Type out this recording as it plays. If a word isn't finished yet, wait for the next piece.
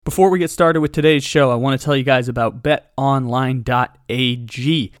Before we get started with today's show, I want to tell you guys about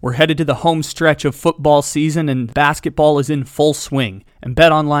betonline.ag. We're headed to the home stretch of football season and basketball is in full swing. And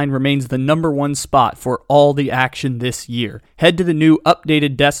BetOnline remains the number one spot for all the action this year. Head to the new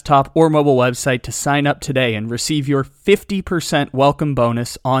updated desktop or mobile website to sign up today and receive your 50% welcome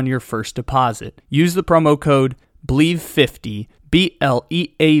bonus on your first deposit. Use the promo code BLEAV50,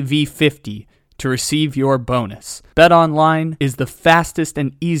 BLEAV50, to receive your bonus. BetOnline is the fastest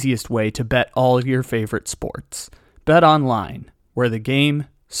and easiest way to bet all of your favorite sports. BetOnline, where the game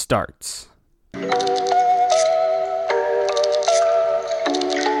starts.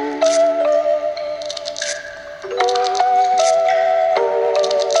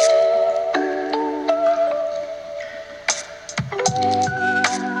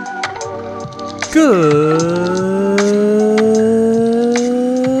 Good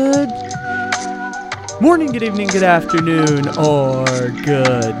morning, good evening, good afternoon, or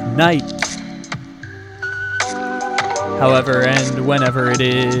good night. However and whenever it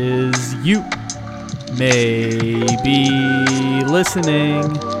is you may be listening,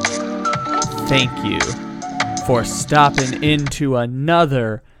 thank you for stopping into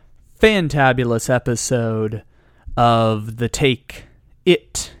another fantabulous episode of the Take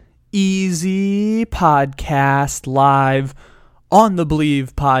It Easy podcast live on the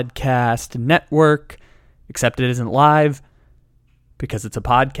Believe Podcast Network, except it isn't live because it's a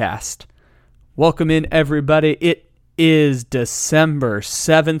podcast. Welcome in, everybody. It is December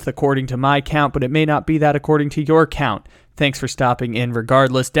 7th, according to my count, but it may not be that according to your count. Thanks for stopping in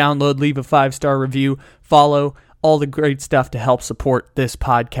regardless. Download, leave a 5-star review, follow, all the great stuff to help support this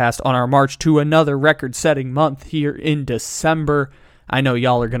podcast on our march to another record-setting month here in December. I know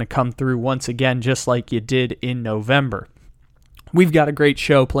y'all are going to come through once again just like you did in November. We've got a great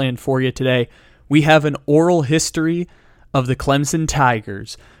show planned for you today. We have an oral history of the Clemson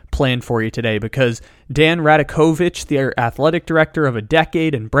Tigers planned for you today because Dan Radakovich, their athletic director of a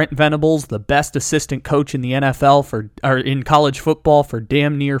decade, and Brent Venables, the best assistant coach in the NFL or in college football for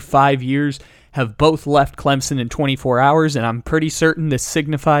damn near 5 years, have both left Clemson in 24 hours, and I'm pretty certain this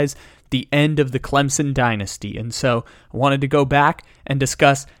signifies the end of the Clemson dynasty. And so I wanted to go back and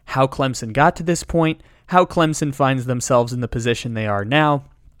discuss how Clemson got to this point, how Clemson finds themselves in the position they are now,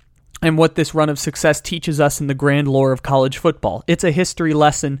 and what this run of success teaches us in the grand lore of college football. It's a history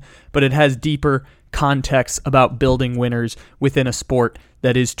lesson, but it has deeper context about building winners within a sport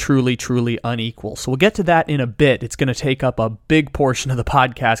that is truly, truly unequal. So we'll get to that in a bit. It's going to take up a big portion of the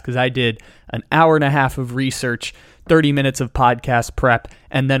podcast because I did an hour and a half of research, 30 minutes of podcast prep,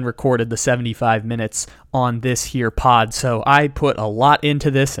 and then recorded the 75 minutes on this here pod. So I put a lot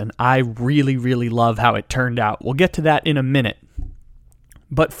into this, and I really, really love how it turned out. We'll get to that in a minute.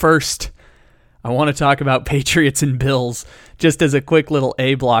 But first, I want to talk about Patriots and Bills just as a quick little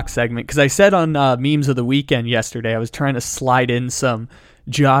A-block segment, because I said on Memes of the Weekend yesterday I was trying to slide in some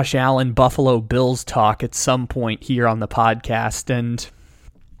Josh Allen Buffalo Bills talk at some point here on the podcast, and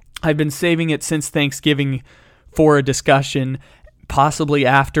I've been saving it since Thanksgiving for a discussion, possibly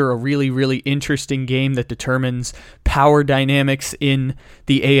after a really, really interesting game that determines power dynamics in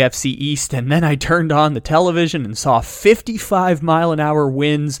the AFC East. And then I turned on the television and saw 55-mile-an-hour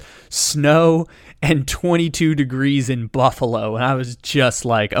winds, snow, and 22 degrees in Buffalo. And I was just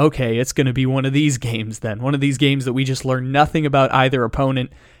like, okay, it's going to be one of these games then. One of these games that we just learn nothing about either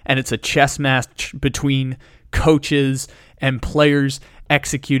opponent, and it's a chess match between coaches and players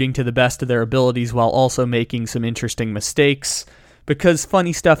executing to the best of their abilities while also making some interesting mistakes. Because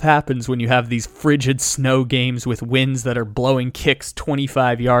funny stuff happens when you have these frigid snow games with winds that are blowing kicks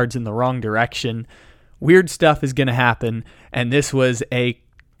 25 yards in the wrong direction. Weird stuff is going to happen, and this was a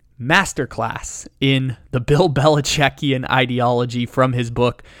masterclass in the Bill Belichickian ideology from his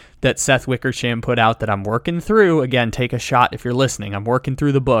book that Seth Wickersham put out that I'm working through. Again, take a shot if you're listening. I'm working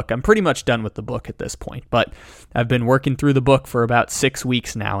through the book. I'm pretty much done with the book at this point, but I've been working through the book for about 6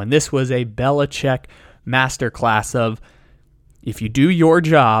 weeks now, and this was a Belichick masterclass of, if you do your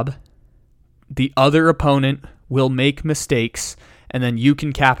job, the other opponent will make mistakes, and then you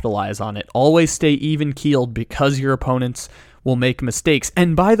can capitalize on it. Always stay even-keeled because your opponents will make mistakes.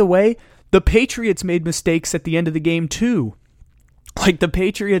 And by the way, the Patriots made mistakes at the end of the game too. Like, the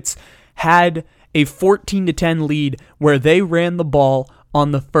Patriots had a 14-10 lead where they ran the ball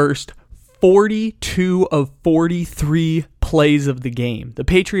on the first 42 of 43 plays of the game. The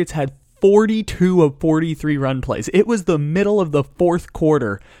Patriots had 42 of 43 run plays. It was the middle of the fourth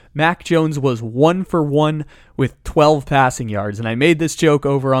quarter. Mac Jones was 1 for 1 with 12 passing yards. And I made this joke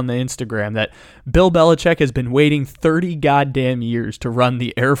over on the Instagram that Bill Belichick has been waiting 30 goddamn years to run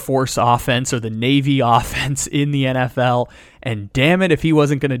the Air Force offense or the Navy offense in the NFL. and damn it if he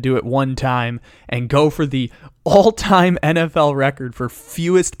wasn't going to do it one time and go for the all-time NFL record for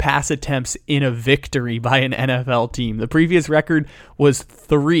fewest pass attempts in a victory by an NFL team. The previous record was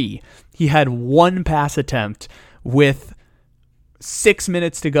 3. He had 1 pass attempt with 6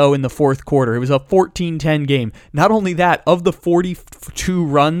 minutes to go in the fourth quarter. It was a 14-10 game. Not only that, of the 42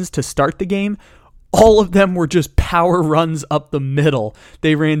 runs to start the game, all of them were just power runs up the middle.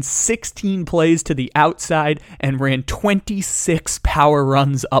 They ran 16 plays to the outside and ran 26 power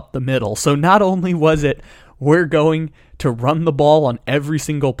runs up the middle. So not only was it, we're going to run the ball on every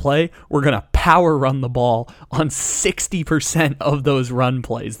single play, we're going to power run the ball on 60% of those run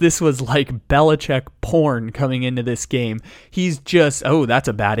plays. This was like Belichick porn coming into this game. He's just, oh, that's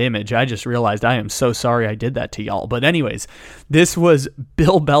a bad image. I just realized I am so sorry I did that to y'all. But anyways, this was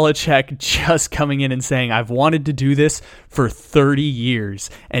Bill Belichick just coming in and saying, I've wanted to do this for 30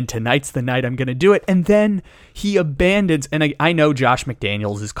 years, and tonight's the night I'm going to do it. And then he abandons, and I know Josh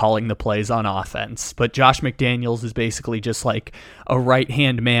McDaniels is calling the plays on offense, but Josh McDaniels is basically just like a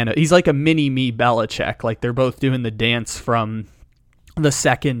right-hand man. He's like a mini-me Belichick. Like they're both doing the dance from the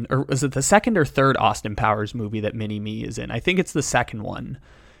second, or was it the second or third Austin Powers movie that Mini-Me is in? I think it's the second one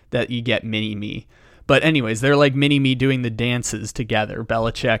that you get Mini-Me. But anyways, they're like Mini-Me doing the dances together,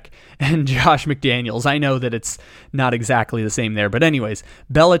 Belichick and Josh McDaniels. I know that it's not exactly the same there. But anyways,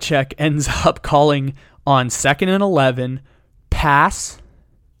 Belichick ends up calling on 2nd and 11, pass,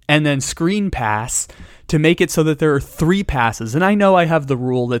 and then screen pass to make it so that there are 3 passes. And I know I have the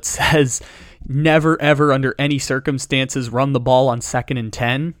rule that says never, ever, under any circumstances, run the ball on 2nd and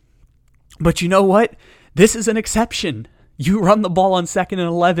 10. But you know what? This is an exception. You run the ball on 2nd and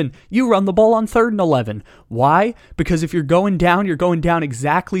 11. You run the ball on 3rd and 11. Why? Because if you're going down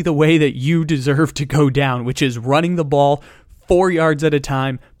exactly the way that you deserve to go down, which is running the ball 4 yards at a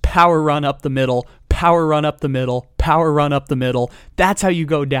time, power run up the middle, power run up the middle, power run up the middle. That's how you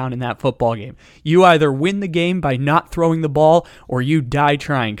go down in that football game. You either win the game by not throwing the ball or you die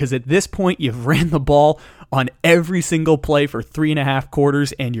trying, because at this point you've ran the ball on every single play for 3.5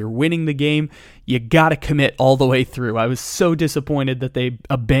 quarters and you're winning the game. You got to commit all the way through. I was so disappointed that they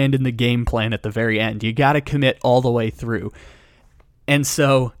abandoned the game plan at the very end. You got to commit all the way through. And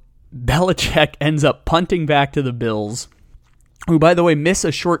so Belichick ends up punting back to the Bills, who, by the way, miss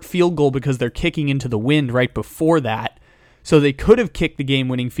a short field goal because they're kicking into the wind right before that. So they could have kicked the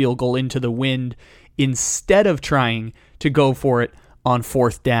game-winning field goal into the wind instead of trying to go for it on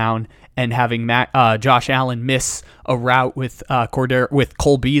 4th down and having Josh Allen miss a route with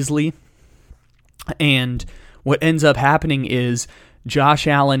Cole Beasley. And what ends up happening is Josh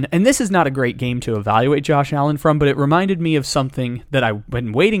Allen, and this is not a great game to evaluate Josh Allen from, but it reminded me of something that I've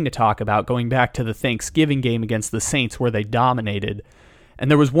been waiting to talk about going back to the Thanksgiving game against the Saints where they dominated. And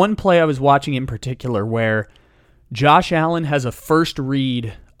there was one play I was watching in particular where Josh Allen has a first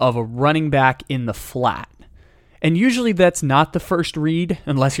read of a running back in the flat. And usually that's not the first read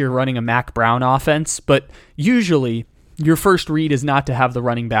unless you're running a Mac Brown offense, but usually your first read is not to have the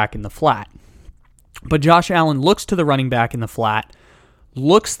running back in the flat. But Josh Allen looks to the running back in the flat,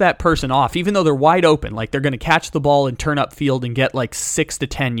 looks that person off, even though they're wide open, like they're going to catch the ball and turn upfield and get like 6 to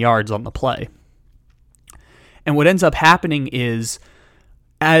 10 yards on the play. And what ends up happening is,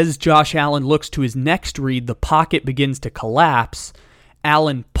 as Josh Allen looks to his next read, the pocket begins to collapse.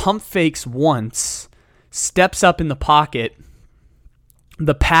 Allen pump fakes once, steps up in the pocket.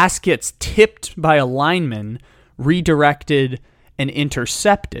 The pass gets tipped by a lineman, redirected, and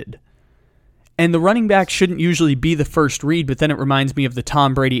intercepted. And the running back shouldn't usually be the first read, but then it reminds me of the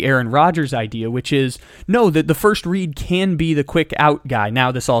Tom Brady, Aaron Rodgers idea, which is, no, that the first read can be the quick out guy.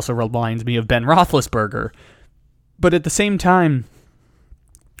 Now this also reminds me of Ben Roethlisberger. But at the same time,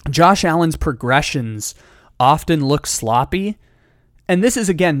 Josh Allen's progressions often look sloppy. And this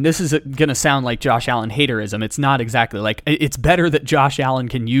is going to sound like Josh Allen haterism. It's not exactly like, it's better that Josh Allen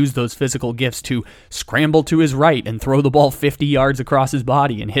can use those physical gifts to scramble to his right and throw the ball 50 yards across his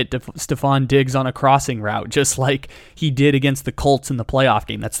body and hit Stephon Diggs on a crossing route, just like he did against the Colts in the playoff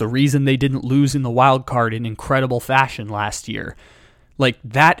game. That's the reason they didn't lose in the wild card in incredible fashion last year. Like,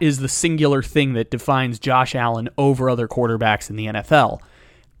 that is the singular thing that defines Josh Allen over other quarterbacks in the NFL.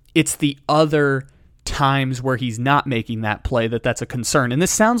 It's the other times where he's not making that play that's a concern. And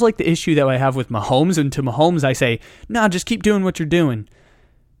this sounds like the issue that I have with Mahomes, and to Mahomes I say, nah, just keep doing what you're doing.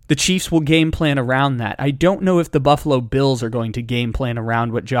 The Chiefs will game plan around that. I don't know if the Buffalo Bills are going to game plan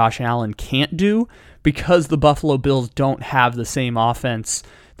around what Josh Allen can't do, because the Buffalo Bills don't have the same offense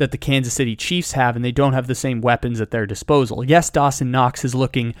that the Kansas City Chiefs have, and they don't have the same weapons at their disposal. Yes, Dawson Knox is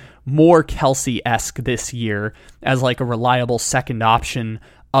looking more Kelsey-esque this year as like a reliable second option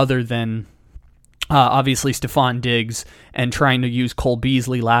other than Obviously, Stephon Diggs and trying to use Cole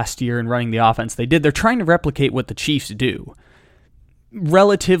Beasley last year and running the offense they did. They're trying to replicate what the Chiefs do.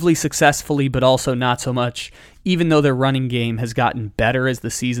 Relatively successfully, but also not so much. Even though their running game has gotten better as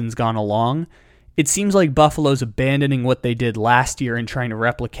the season's gone along, it seems like Buffalo's abandoning what they did last year and trying to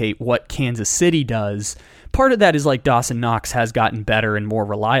replicate what Kansas City does. Part of that is like Dawson Knox has gotten better and more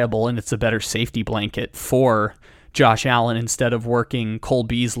reliable, and it's a better safety blanket for Josh Allen instead of working Cole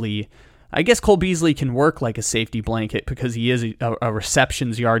Beasley. I guess Cole Beasley can work like a safety blanket because he is a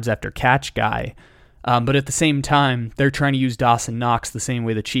receptions yards after catch guy. But at the same time, they're trying to use Dawson Knox the same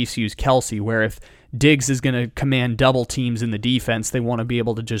way the Chiefs use Kelsey, where if Diggs is going to command double teams in the defense, they want to be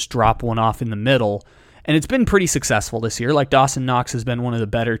able to just drop one off in the middle. And it's been pretty successful this year. Like Dawson Knox has been one of the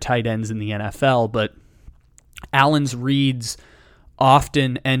better tight ends in the NFL, but Allen's reads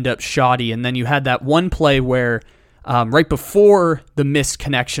often end up shoddy. And then you had that one play where right before the missed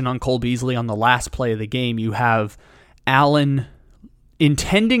connection on Cole Beasley on the last play of the game, you have Allen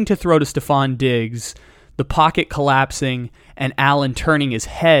intending to throw to Stephon Diggs, the pocket collapsing, and Allen turning his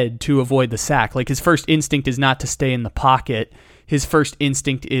head to avoid the sack. Like his first instinct is not to stay in the pocket. His first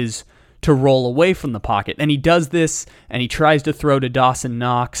instinct is to roll away from the pocket. And he does this, and he tries to throw to Dawson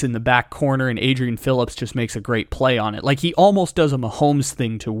Knox in the back corner, and Adrian Phillips just makes a great play on it. Like he almost does a Mahomes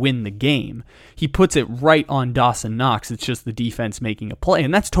thing to win the game. He puts it right on Dawson Knox. It's just the defense making a play,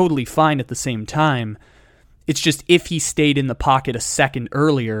 and that's totally fine at the same time. It's just if he stayed in the pocket a second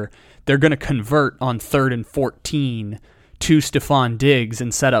earlier, they're going to convert on 3rd and 14 to Stephon Diggs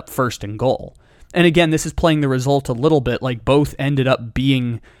and set up 1st and goal. And again, this is playing the result a little bit. Like both ended up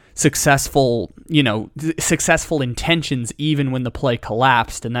being successful intentions even when the play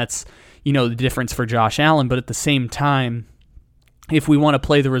collapsed. And that's, the difference for Josh Allen. But at the same time, if we want to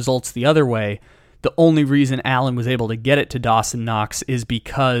play the results the other way, the only reason Allen was able to get it to Dawson Knox is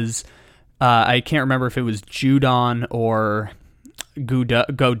because I can't remember if it was Judon or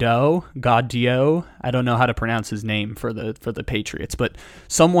Goddio. I don't know how to pronounce his name for the Patriots, but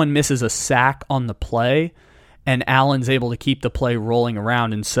someone misses a sack on the play, and Allen's able to keep the play rolling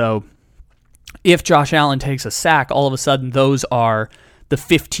around. And so if Josh Allen takes a sack, all of a sudden those are the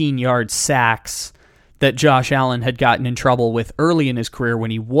 15-yard sacks that Josh Allen had gotten in trouble with early in his career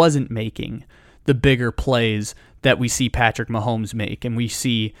when he wasn't making the bigger plays that we see Patrick Mahomes make. And we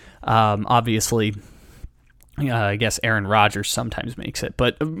see, obviously, I guess Aaron Rodgers sometimes makes it,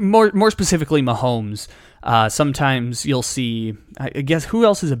 but more specifically Mahomes. Sometimes you'll see, I guess, who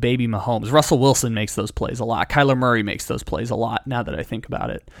else is a baby Mahomes? Russell Wilson makes those plays a lot. Kyler Murray makes those plays a lot, now that I think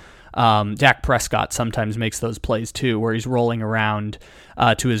about it. Dak Prescott sometimes makes those plays too, where he's rolling around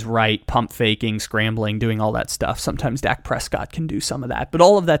to his right, pump faking, scrambling, doing all that stuff. Sometimes Dak Prescott can do some of that. But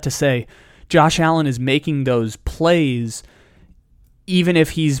all of that to say, Josh Allen is making those plays even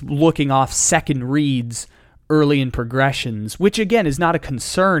if he's looking off second reads early in progressions, which again is not a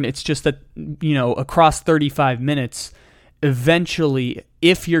concern. It's just that, across 35 minutes, eventually,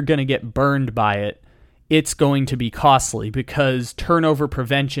 if you're going to get burned by it, it's going to be costly because turnover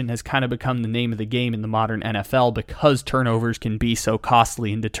prevention has kind of become the name of the game in the modern NFL because turnovers can be so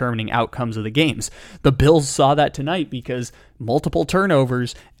costly in determining outcomes of the games. The Bills saw that tonight because multiple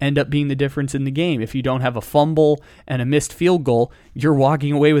turnovers end up being the difference in the game. If you don't have a fumble and a missed field goal, you're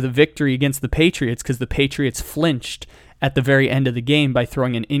walking away with a victory against the Patriots because the Patriots flinched at the very end of the game by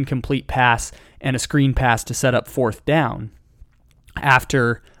throwing an incomplete pass and a screen pass to set up 4th down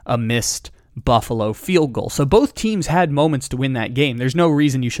after a missed Buffalo field goal. So both teams had moments to win that game. There's no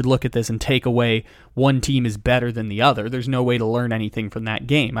reason you should look at this and take away one team is better than the other. There's no way to learn anything from that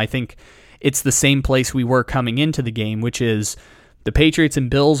game. I think it's the same place we were coming into the game, which is the Patriots and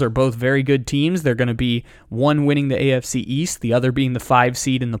Bills are both very good teams. They're going to be one winning the AFC East, the other being the 5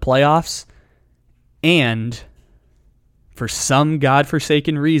 seed in the playoffs. And for some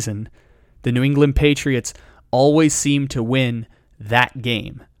godforsaken reason, the New England Patriots always seem to win that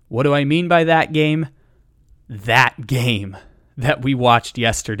game. What do I mean by that game? That game that we watched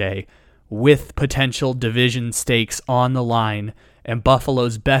yesterday with potential division stakes on the line and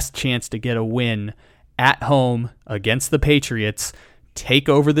Buffalo's best chance to get a win at home against the Patriots, take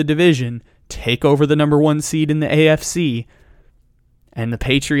over the division, take over the number 1 seed in the AFC, and the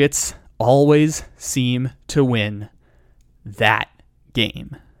Patriots always seem to win that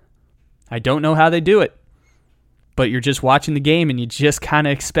game. I don't know how they do it. But you're just watching the game and you just kind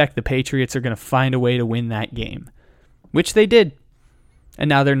of expect the Patriots are going to find a way to win that game, which they did. And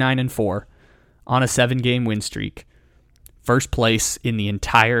now they're 9-4 on a 7-game win streak. First place in the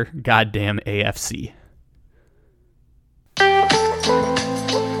entire goddamn AFC.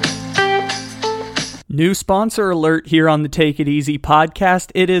 New sponsor alert here on the Take It Easy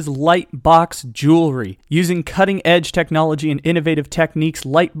podcast. It is Lightbox Jewelry. Using cutting-edge technology and innovative techniques,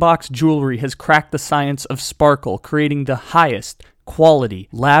 Lightbox Jewelry has cracked the science of sparkle, creating the highest quality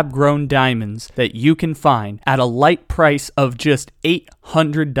lab-grown diamonds that you can find at a light price of just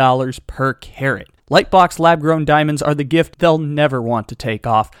 $800 per carat. Lightbox lab-grown diamonds are the gift they'll never want to take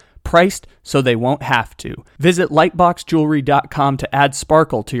off, priced so they won't have to. Visit lightboxjewelry.com to add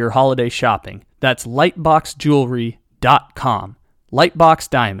sparkle to your holiday shopping. That's lightboxjewelry.com. Lightbox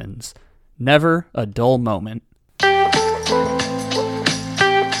Diamonds. Never a dull moment.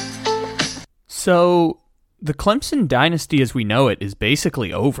 So, the Clemson dynasty as we know it is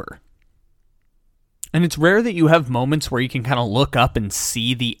basically over. And it's rare that you have moments where you can kind of look up and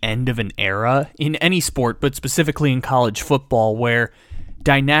see the end of an era in any sport, but specifically in college football, where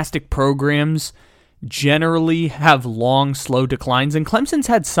dynastic programs generally have long, slow declines, and Clemson's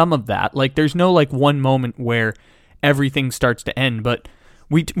had some of that. Like, there's no one moment where everything starts to end, but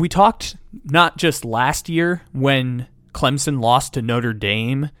we talked not just last year when Clemson lost to Notre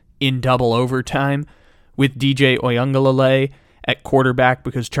Dame in double overtime with DJ Oyunglele at quarterback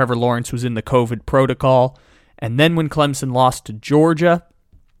because Trevor Lawrence was in the COVID protocol, and then when Clemson lost to Georgia,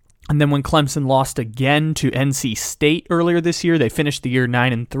 and then when Clemson lost again to NC State earlier this year. They finished the year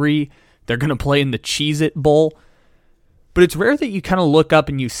 9-3. They're going to play in the Cheez-It Bowl. But it's rare that you kind of look up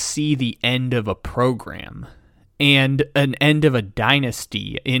and you see the end of a program and an end of a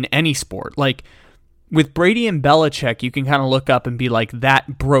dynasty in any sport. Like with Brady and Belichick, you can kind of look up and be like,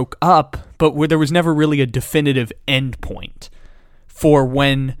 that broke up, but where there was never really a definitive end point for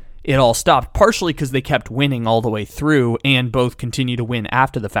when it all stopped, partially because they kept winning all the way through and both continue to win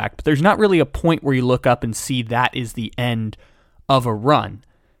after the fact. But there's not really a point where you look up and see that is the end of a run.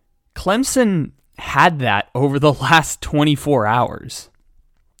 Clemson had that over the last 24 hours.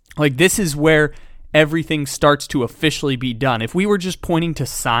 Like, this is where everything starts to officially be done. If we were just pointing to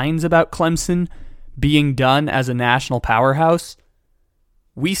signs about Clemson being done as a national powerhouse,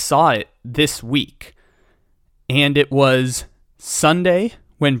 we saw it this week. And it was Sunday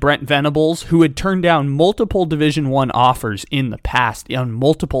when Brent Venables, who had turned down multiple Division I offers in the past on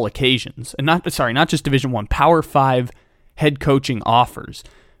multiple occasions, and not just Division I, Power 5 head coaching offers.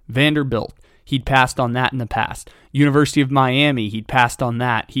 Vanderbilt, he'd passed on that in the past. University of Miami, he'd passed on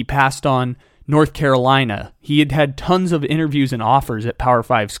that. He passed on North Carolina. He had had tons of interviews and offers at Power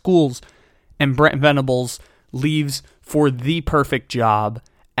 5 schools, and Brent Venables leaves for the perfect job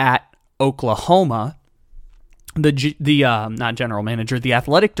at Oklahoma. Not general manager, the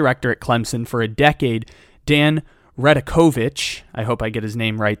athletic director at Clemson for a decade, Dan Redikovic, I hope I get his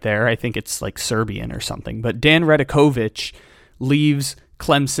name right there. I think it's like Serbian or something, but Dan Redikovic leaves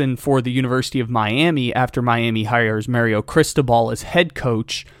Clemson for the University of Miami after Miami hires Mario Cristobal as head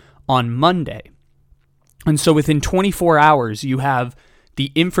coach on Monday. And so within 24 hours, you have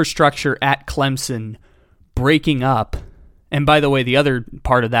the infrastructure at Clemson breaking up. And by the way, the other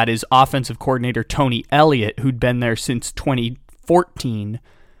part of that is offensive coordinator Tony Elliott, who'd been there since 2014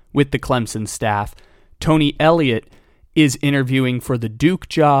 with the Clemson staff. Tony Elliott is interviewing for the Duke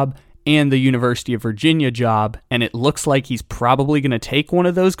job and the University of Virginia job, and it looks like he's probably going to take one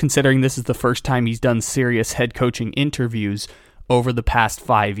of those, considering this is the first time he's done serious head coaching interviews over the past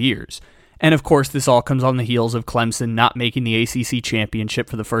 5 years. And of course, this all comes on the heels of Clemson not making the ACC championship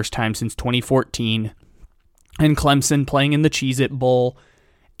for the first time since 2014, and Clemson playing in the Cheez-It Bowl,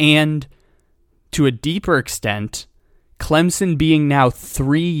 and to a deeper extent, Clemson being now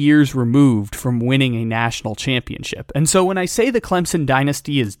 3 years removed from winning a national championship. And so when I say the Clemson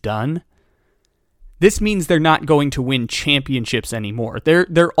dynasty is done, this means they're not going to win championships anymore.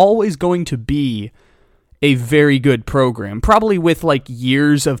 They're always going to be a very good program, probably with like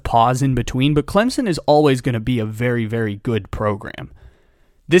years of pause in between, but Clemson is always going to be a very, very good program.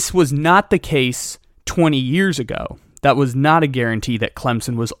 This was not the case 20 years ago. That was not a guarantee that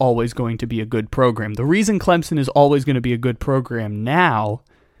Clemson was always going to be a good program. The reason Clemson is always going to be a good program now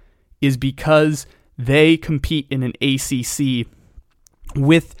is because they compete in an ACC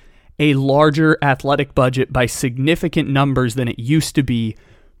with a larger athletic budget by significant numbers than it used to be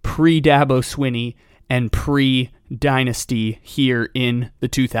pre-Dabo Swinney and pre-Dynasty here in the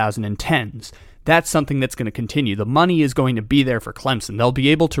 2010s. That's something that's going to continue. The money is going to be there for Clemson. They'll be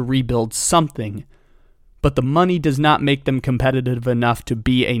able to rebuild something, but the money does not make them competitive enough to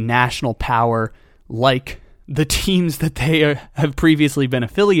be a national power like the teams that they have previously been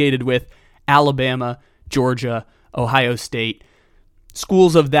affiliated with, Alabama, Georgia, Ohio State.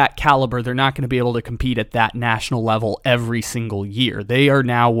 Schools of that caliber, they're not going to be able to compete at that national level every single year. They are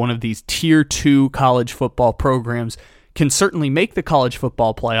now one of these tier 2 college football programs, can certainly make the college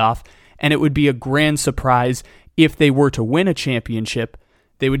football playoff, and it would be a grand surprise if they were to win a championship.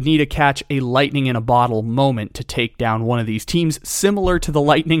 They would need to catch a lightning in a bottle moment to take down one of these teams, similar to the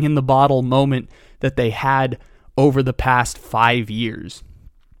lightning in the bottle moment that they had over the past 5 years.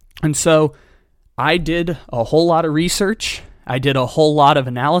 And so I did a whole lot of research. I did a whole lot of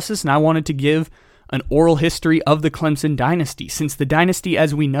analysis, and I wanted to give an oral history of the Clemson dynasty, since the dynasty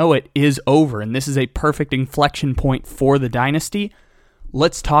as we know it is over, and this is a perfect inflection point for the dynasty.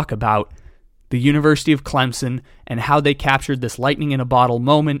 Let's talk about the University of Clemson and how they captured this lightning in a bottle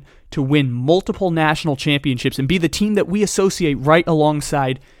moment to win multiple national championships and be the team that we associate right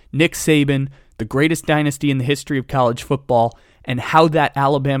alongside Nick Saban, the greatest dynasty in the history of college football, and how that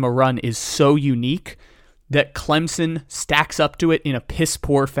Alabama run is so unique that Clemson stacks up to it in a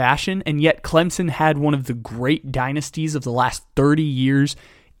piss-poor fashion, and yet Clemson had one of the great dynasties of the last 30 years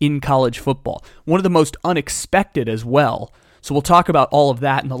in college football. One of the most unexpected as well. So we'll talk about all of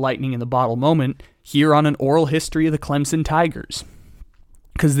that in the lightning in the bottle moment here on an oral history of the Clemson Tigers.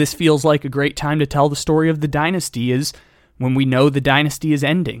 Because this feels like a great time to tell the story of the dynasty, is when we know the dynasty is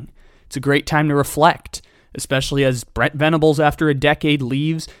ending. It's a great time to reflect, especially as Brent Venables after a decade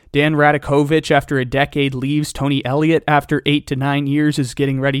leaves, Dan Radakovich after a decade leaves, Tony Elliott after 8 to 9 years is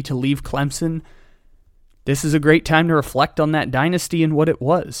getting ready to leave Clemson. This is a great time to reflect on that dynasty and what it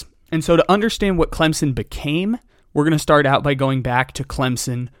was. And so to understand what Clemson became, we're going to start out by going back to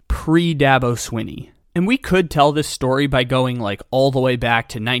Clemson pre-Dabo Swinney. And we could tell this story by going like all the way back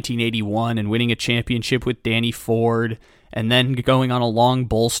to 1981 and winning a championship with Danny Ford, and then going on a long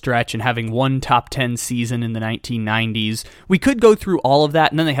bowl stretch and having one top 10 season in the 1990s. We could go through all of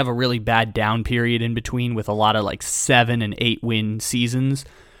that, and then they have a really bad down period in between with a lot of like 7 and 8 win seasons.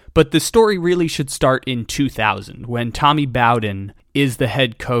 But the story really should start in 2000, when Tommy Bowden is the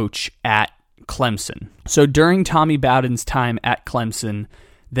head coach at Clemson. So during Tommy Bowden's time at Clemson,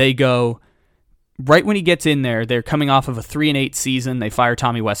 they go, right when he gets in there, they're coming off of a 3-8 season. They fire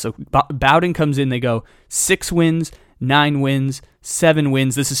Tommy West. So Bowden comes in, they go 6 wins, 9 wins, 7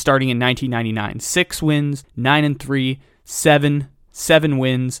 wins. This is starting in 1999. 6 wins, 9-3, 7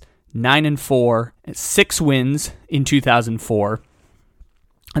 wins, 9-4, 6 wins in 2004.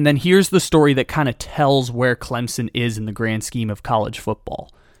 And then here's the story that kind of tells where Clemson is in the grand scheme of college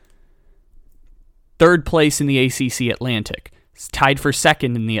football. 3rd place in the ACC Atlantic. It's tied for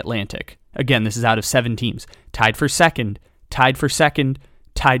 2nd in the Atlantic. Again, this is out of 7 teams. Tied for 2nd, tied for 2nd,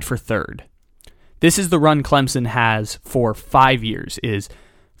 tied for 3rd. This is the run Clemson has for 5 years, is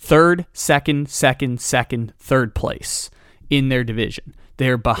 3rd, 2nd, 2nd, 2nd, 3rd place in their division.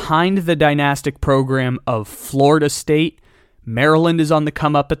 They're behind the dynastic program of Florida State. Maryland is on the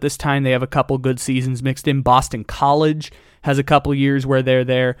come up at this time. They have a couple good seasons mixed in. Boston College has a couple years where they're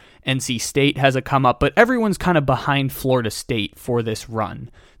there. NC State has a come up, but everyone's kind of behind Florida State for this run.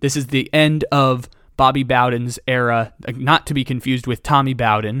 This is the end of Bobby Bowden's era, not to be confused with Tommy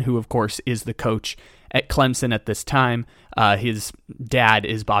Bowden, who of course is the coach at Clemson at this time. His dad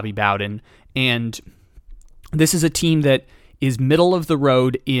is Bobby Bowden, and this is a team that is middle of the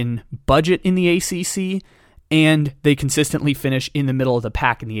road in budget in the ACC, and they consistently finish in the middle of the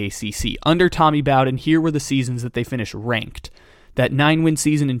pack in the ACC. Under Tommy Bowden, here were the seasons that they finished ranked. That 9-win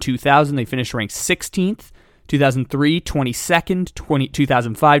season in 2000, they finished ranked 16th. 2003, 22nd,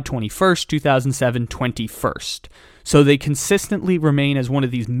 2005, 21st, 2007, 21st. So they consistently remain as one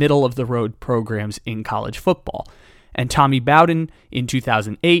of these middle-of-the-road programs in college football. And Tommy Bowden in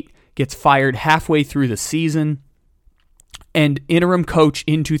 2008 gets fired halfway through the season, and interim coach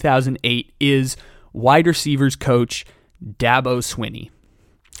in 2008 is wide receivers coach Dabo Swinney.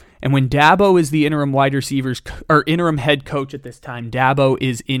 And when Dabo is the interim interim head coach at this time, Dabo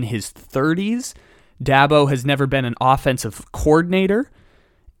is in his 30s. Dabo has never been an offensive coordinator,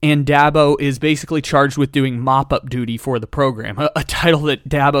 and Dabo is basically charged with doing mop-up duty for the program, a title that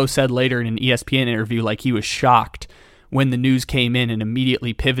Dabo said later in an ESPN interview like he was shocked when the news came in and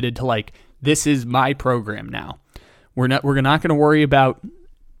immediately pivoted to like, this is my program now. We're not going to worry about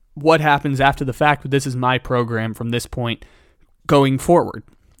what happens after the fact, but this is my program from this point going forward.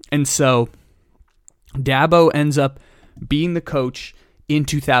 And so Dabo ends up being the coach in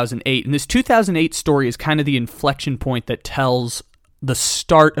 2008. And this 2008 story is kind of the inflection point that tells the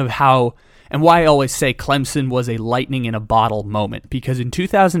start of how, and why I always say Clemson was a lightning in a bottle moment. Because in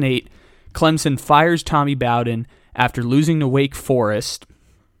 2008, Clemson fires Tommy Bowden after losing to Wake Forest.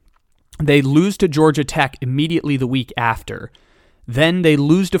 They lose to Georgia Tech immediately the week after. Then they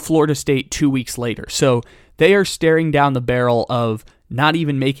lose to Florida State 2 weeks later. So they are staring down the barrel of not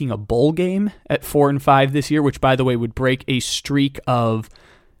even making a bowl game at 4-5 this year, which, by the way, would break a streak of,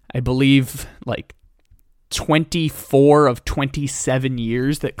 I believe, like 24 of 27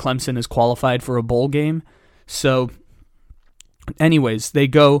 years that Clemson has qualified for a bowl game. So anyways, they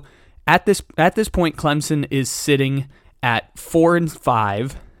go at this point, Clemson is sitting at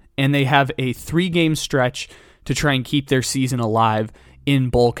 4-5, and they have a 3-game stretch to try and keep their season alive in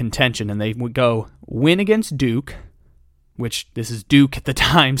bowl contention. And they would go win against Duke, which this is Duke at the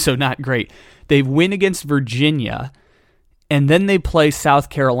time, so not great. They win against Virginia, and then they play South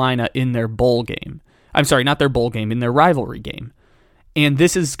Carolina in their bowl game. I'm sorry, not their bowl game, in their rivalry game. And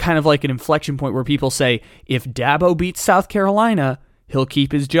this is kind of like an inflection point where people say, if Dabo beats South Carolina, he'll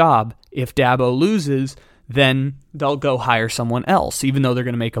keep his job. If Dabo loses, then they'll go hire someone else, even though they're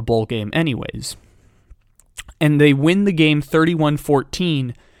going to make a bowl game anyways. And they win the game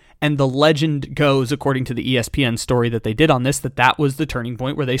 31-14, and the legend goes, according to the ESPN story that they did on this, that was the turning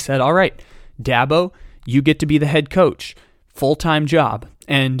point where they said, all right, Dabo, you get to be the head coach, full-time job.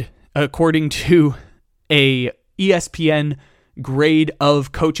 And according to a ESPN grade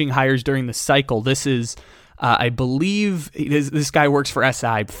of coaching hires during the cycle, this is, I believe, this guy works for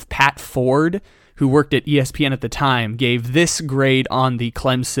SI, Pat Ford, who worked at ESPN at the time, gave this grade on the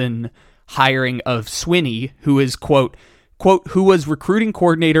Clemson hiring of Swinney, who is, quote, who was recruiting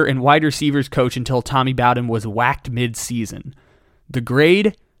coordinator and wide receivers coach until Tommy Bowden was whacked mid-season. The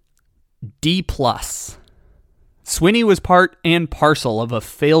grade, D+. Swinney was part and parcel of a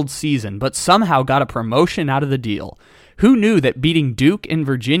failed season, but somehow got a promotion out of the deal. Who knew that beating Duke and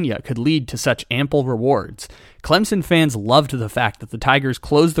Virginia could lead to such ample rewards? Clemson fans loved the fact that the Tigers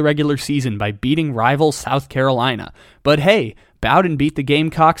closed the regular season by beating rival South Carolina. But hey, Bowden beat the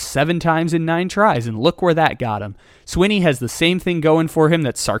Gamecocks 7 times in 9 tries, and look where that got him. Swinney has the same thing going for him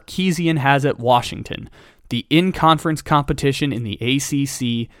that Sarkisian has at Washington. The in-conference competition in the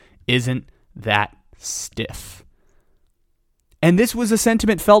ACC isn't that stiff. And this was a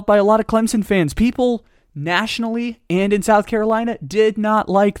sentiment felt by a lot of Clemson fans. People nationally and in South Carolina did not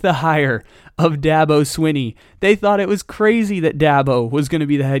like the hire of Dabo Swinney. They thought it was crazy that Dabo was going to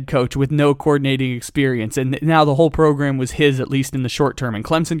be the head coach with no coordinating experience, and now the whole program was his, at least in the short term. And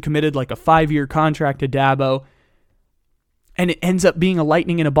Clemson committed like a 5-year contract to Dabo, and it ends up being a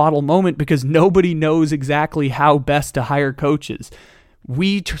lightning in a bottle moment because nobody knows exactly how best to hire coaches.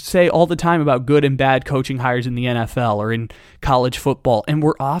 We say all the time about good and bad coaching hires in the NFL or in college football, and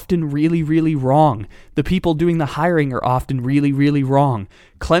we're often really, really wrong. The people doing the hiring are often really, really wrong.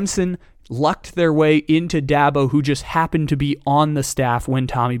 Clemson lucked their way into Dabo, who just happened to be on the staff when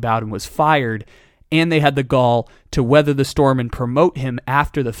Tommy Bowden was fired, and they had the gall to weather the storm and promote him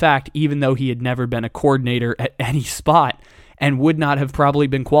after the fact, even though he had never been a coordinator at any spot and would not have probably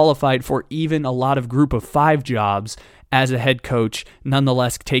been qualified for even a lot of group of 5 jobs as a head coach,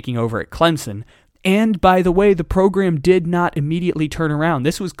 nonetheless taking over at Clemson. And by the way, the program did not immediately turn around.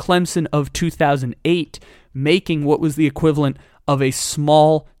 This was Clemson of 2008, making what was the equivalent of a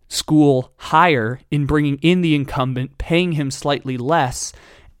small school hire in bringing in the incumbent, paying him slightly less,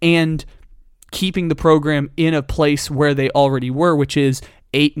 and keeping the program in a place where they already were, which is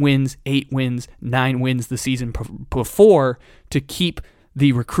 8 wins, 9 wins the season before, to keep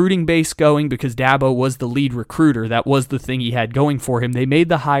the recruiting base going, because Dabo was the lead recruiter. That was the thing he had going for him. They made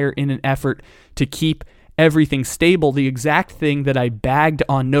the hire in an effort to keep everything stable, the exact thing that I bagged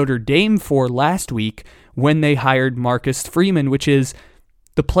on Notre Dame for last week when they hired Marcus Freeman, which is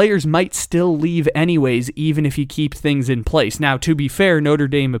the players might still leave anyways, even if you keep things in place. Now, to be fair, Notre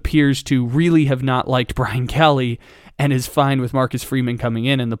Dame appears to really have not liked Brian Kelly and is fine with Marcus Freeman coming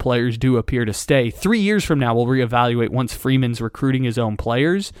in, and the players do appear to stay. 3 years from now, we'll reevaluate once Freeman's recruiting his own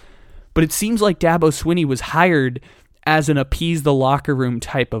players. But it seems like Dabo Swinney was hired as an appease the locker room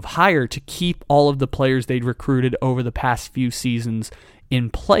type of hire to keep all of the players they'd recruited over the past few seasons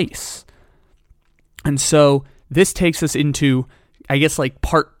in place. And so this takes us into, I guess, like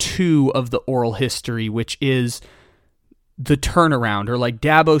part 2 of the oral history, which is the turnaround, or like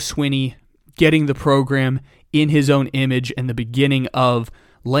Dabo Swinney getting the program in his own image and the beginning of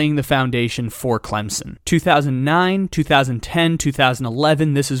laying the foundation for Clemson. 2009, 2010,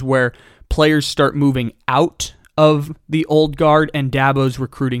 2011, this is where players start moving out of the old guard and Dabo's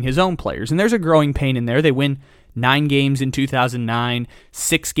recruiting his own players. And there's a growing pain in there. They win 9 games in 2009,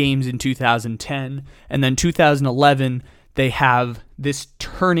 6 games in 2010, and then 2011, they have this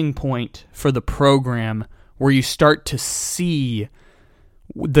turning point for the program where you start to see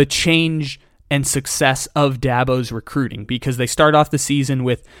the change and success of Dabo's recruiting, because they start off the season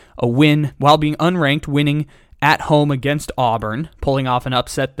with a win while being unranked, winning at home against Auburn, pulling off an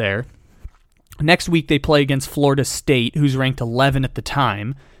upset there. Next week, they play against Florida State, who's ranked 11 at the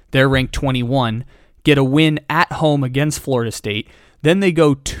time. They're ranked 21. Get a win at home against Florida State. Then they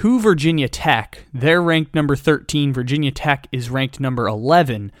go to Virginia Tech. They're ranked number 13. Virginia Tech is ranked number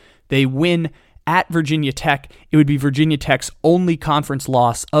 11. They win at Virginia Tech. It would be Virginia Tech's only conference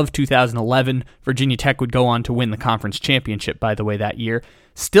loss of 2011. Virginia Tech would go on to win the conference championship, by the way, that year.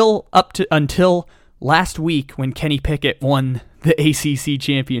 Still up to until last week when Kenny Pickett won the ACC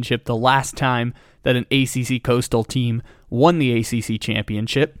championship, the last time that an ACC Coastal team won the ACC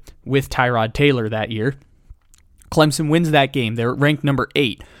championship with Tyrod Taylor that year. Clemson wins that game. They're ranked number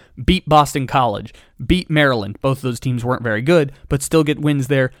 8, beat Boston College, beat Maryland. Both of those teams weren't very good, but still get wins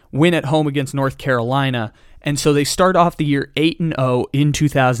there, win at home against North Carolina. And so they start off the year 8-0 in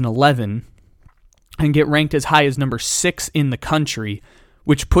 2011 and get ranked as high as number 6 in the country,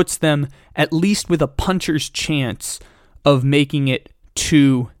 which puts them at least with a puncher's chance of making it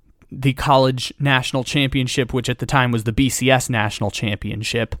to the college national championship, which at the time was the BCS national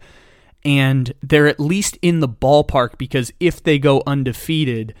championship. And they're at least in the ballpark because if they go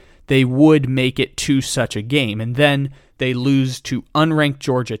undefeated, they would make it to such a game. And then they lose to unranked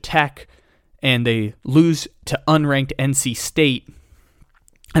Georgia Tech, and they lose to unranked NC State.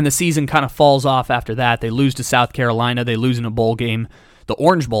 And the season kind of falls off after that. They lose to South Carolina. They lose in a bowl game, the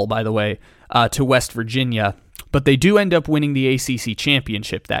Orange Bowl, by the way, to West Virginia. But they do end up winning the ACC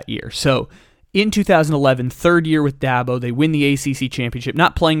championship that year. So in 2011, third year with Dabo, they win the ACC championship,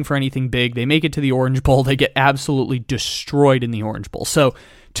 not playing for anything big. They make it to the Orange Bowl. They get absolutely destroyed in the Orange Bowl. So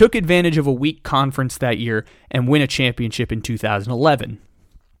took advantage of a weak conference that year and win a championship in 2011.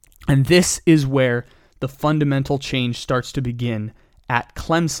 And this is where the fundamental change starts to begin at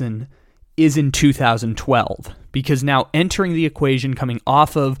Clemson is in 2012. Because now entering the equation, coming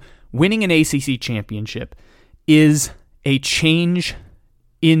off of winning an ACC championship, is a change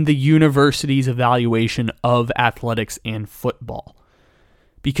in the university's evaluation of athletics and football.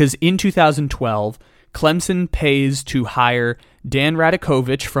 Because in 2012, Clemson pays to hire Dan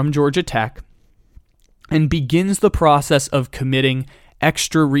Radakovich from Georgia Tech and begins the process of committing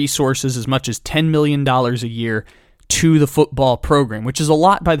extra resources, as much as $10 million a year, to the football program, which is a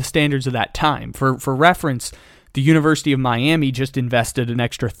lot by the standards of that time. For reference, the University of Miami just invested an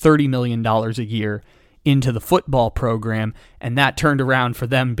extra $30 million a year into the football program, and that turned around for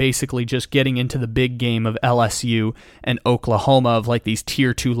them basically just getting into the big game of LSU and Oklahoma, of like these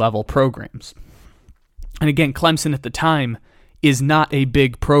tier 2 level programs. And again, Clemson at the time is not a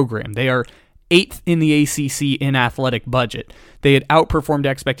big program. They are 8th in the ACC in athletic budget. They had outperformed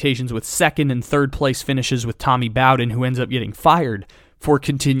expectations with second and third place finishes with Tommy Bowden, who ends up getting fired for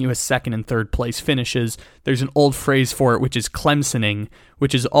continuous second and third place finishes. There's an old phrase for it, which is Clemsoning,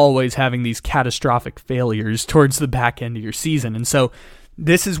 which is always having these catastrophic failures towards the back end of your season. And so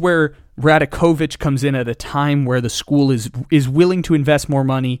this is where Radakovich comes in at a time where the school is willing to invest more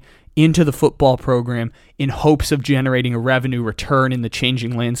money into the football program in hopes of generating a revenue return in the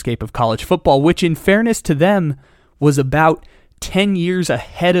changing landscape of college football, which in fairness to them was about 10 years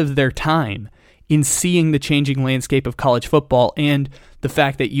ahead of their time in seeing the changing landscape of college football and the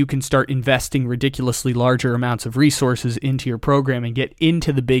fact that you can start investing ridiculously larger amounts of resources into your program and get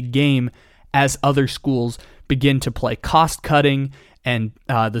into the big game as other schools begin to play cost-cutting and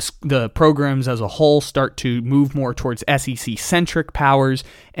the programs as a whole start to move more towards SEC-centric powers,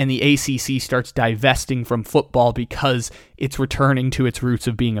 and the ACC starts divesting from football because it's returning to its roots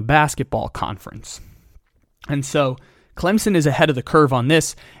of being a basketball conference. And so Clemson is ahead of the curve on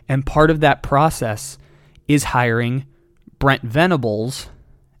this, and part of that process is hiring Brent Venables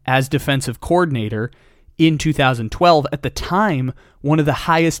as defensive coordinator in 2012, at the time one of the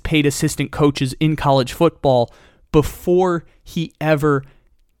highest paid assistant coaches in college football before he was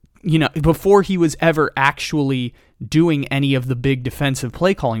ever actually doing any of the big defensive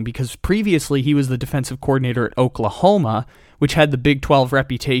play calling, because previously he was the defensive coordinator at Oklahoma, which had the Big 12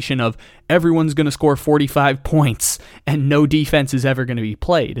 reputation of everyone's going to score 45 points and no defense is ever going to be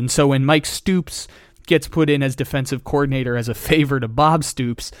played. And so when Mike Stoops gets put in as defensive coordinator as a favor to Bob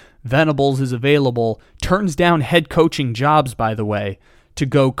Stoops, Venables is available, turns down head coaching jobs, by the way, to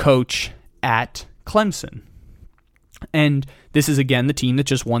go coach at Clemson. And this is, again, the team that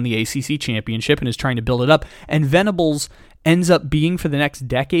just won the ACC championship and is trying to build it up. And Venables ends up being, for the next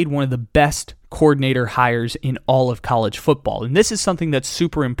decade, one of the best coordinator hires in all of college football. And this is something that's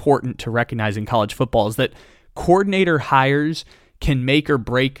super important to recognize in college football, is that coordinator hires can make or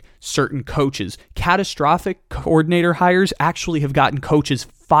break certain coaches. Catastrophic coordinator hires actually have gotten coaches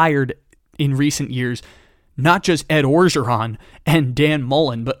fired in recent years, not just Ed Orgeron and Dan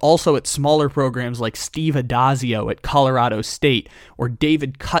Mullen, but also at smaller programs like Steve Adazio at Colorado State or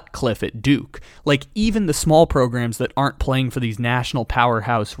David Cutcliffe at Duke. Like, even the small programs that aren't playing for these national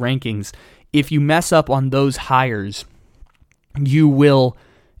powerhouse rankings, if you mess up on those hires, you will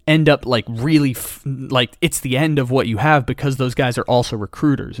end up like really like it's the end of what you have, because those guys are also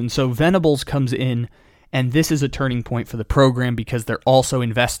recruiters. And so Venables comes in, and this is a turning point for the program because they're also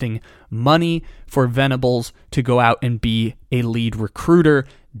investing money for Venables to go out and be a lead recruiter.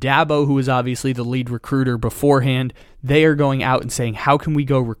 Dabo, who was obviously the lead recruiter beforehand, they are going out and saying, how can we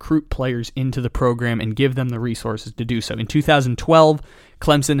go recruit players into the program and give them the resources to do so? In 2012,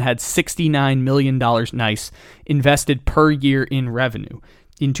 Clemson had $69 million, nice, invested per year in revenue.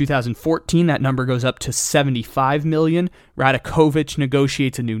 In 2014, that number goes up to $75 million. Radakovich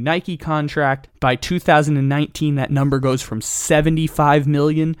negotiates a new Nike contract. By 2019, that number goes from $75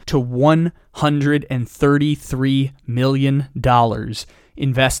 million to $133 million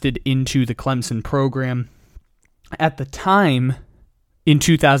invested into the Clemson program. At the time, in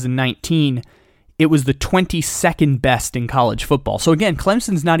 2019, it was the 22nd best in college football. So again,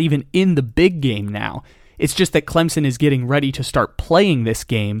 Clemson's not even in the big game now. It's just that Clemson is getting ready to start playing this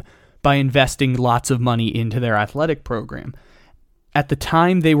game by investing lots of money into their athletic program. At the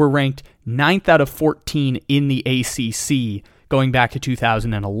time, they were ranked 9th out of 14 in the ACC, going back to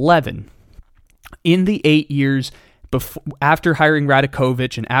 2011. In the 8 years after hiring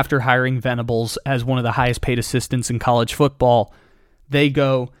Radakovich and after hiring Venables as one of the highest paid assistants in college football, they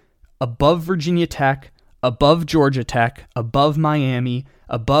go above Virginia Tech, above Georgia Tech, above Miami,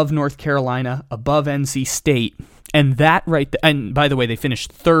 above North Carolina, above NC State. And that and by the way, they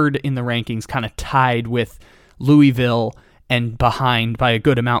finished third in the rankings, kind of tied with Louisville and behind by a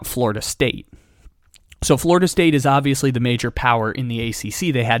good amount Florida State. So Florida State is obviously the major power in the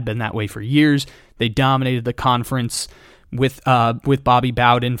ACC. They had been that way for years. They dominated the conference with Bobby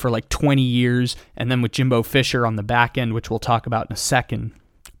Bowden for like 20 years, and then with Jimbo Fisher on the back end, which we'll talk about in a second.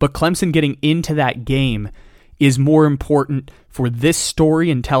 But Clemson getting into that game is more important for this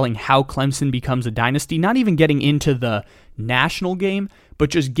story and telling how Clemson becomes a dynasty, not even getting into the national game, but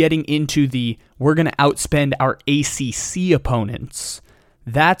just getting into we're going to outspend our ACC opponents.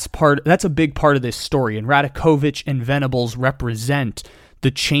 That's a big part of this story, and Radakovich and Venables represent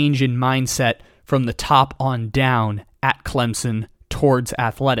the change in mindset from the top on down at Clemson towards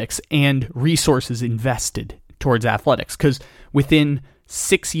athletics and resources invested towards athletics, because within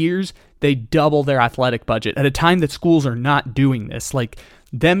 6 years, they double their athletic budget at a time that schools are not doing this. Like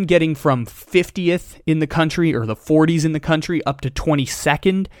them getting from 50th in the country or the 40s in the country up to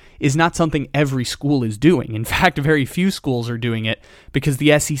 22nd is not something every school is doing. In fact, very few schools are doing it because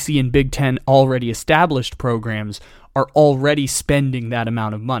the SEC and Big Ten already established programs are already spending that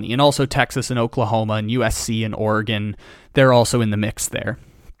amount of money. And also Texas and Oklahoma and USC and Oregon, they're also in the mix there.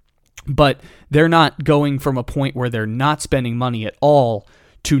 But they're not going from a point where they're not spending money at all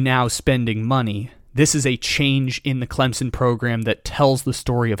to now spending money. This is a change in the Clemson program that tells the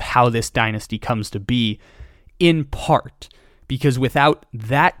story of how this dynasty comes to be, in part because without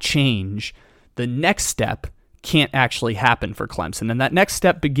that change, the next step can't actually happen for Clemson. And that next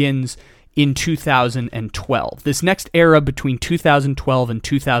step begins in 2012. This next era between 2012 and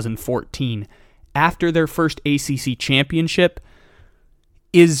 2014, after their first ACC championship,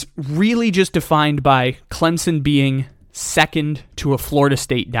 is really just defined by Clemson being second to a Florida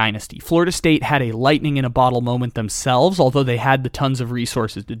State dynasty. Florida State had a lightning in a bottle moment themselves, although they had the tons of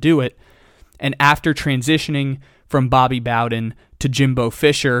resources to do it. And after transitioning from Bobby Bowden to Jimbo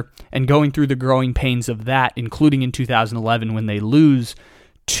Fisher and going through the growing pains of that, including in 2011 when they lose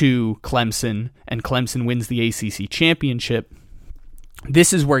to Clemson and Clemson wins the ACC championship,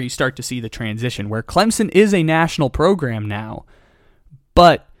 this is where you start to see the transition, where Clemson is a national program now,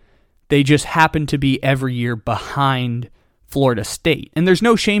 but they just happen to be every year behind Florida State. And there's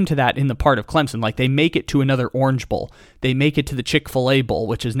no shame to that in the part of Clemson. Like, they make it to another Orange Bowl. They make it to the Chick-fil-A Bowl,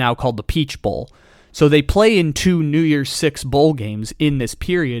 which is now called the Peach Bowl. So they play in 2 New Year's 6 bowl games in this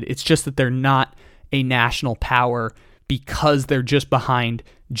period. It's just that they're not a national power because they're just behind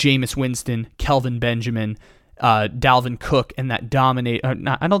Jameis Winston, Kelvin Benjamin, Dalvin Cook, and that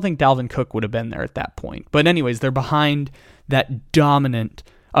I don't think Dalvin Cook would have been there at that point. But anyways, they're behind that dominant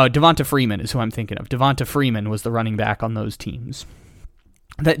Devonta Freeman is who I'm thinking of. Devonta Freeman was the running back on those teams.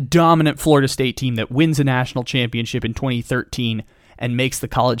 That dominant Florida State team that wins a national championship in 2013 and makes the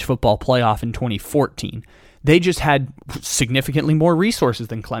college football playoff in 2014. They just had significantly more resources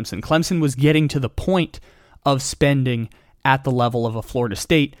than Clemson. Clemson was getting to the point of spending at the level of a Florida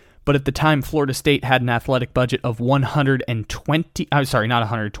State, but at the time, Florida State had an athletic budget of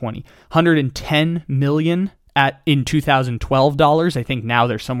 $110 million in 2012 dollars. I think now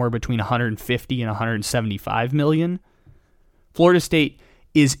they're somewhere between 150 and 175 million. Florida State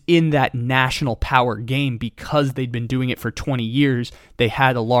is in that national power game because they'd been doing it for 20 years. They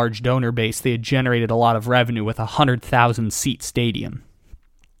had a large donor base. They had generated a lot of revenue with a 100,000 seat stadium.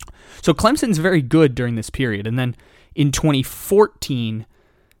 So Clemson's very good during this period. And then in 2014,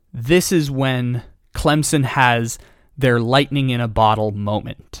 this is when Clemson has their lightning in a bottle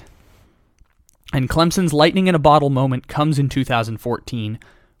moment. And Clemson's lightning in a bottle moment comes in 2014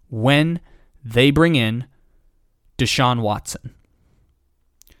 when they bring in Deshaun Watson.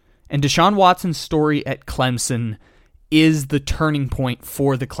 And Deshaun Watson's story at Clemson is the turning point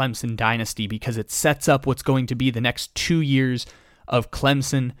for the Clemson dynasty because it sets up what's going to be the next 2 years of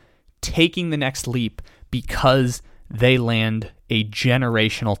Clemson taking the next leap because they land a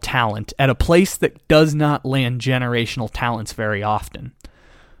generational talent at a place that does not land generational talents very often.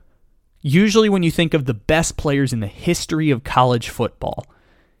 Usually when you think of the best players in the history of college football,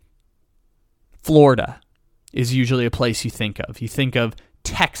 Florida is usually a place you think of. You think of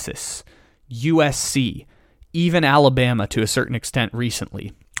Texas, USC, even Alabama to a certain extent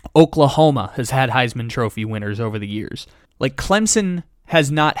recently. Oklahoma has had Heisman Trophy winners over the years. Like Clemson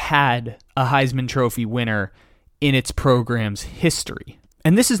has not had a Heisman Trophy winner in its program's history.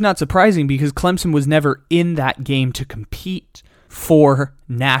 And this is not surprising because Clemson was never in that game to compete for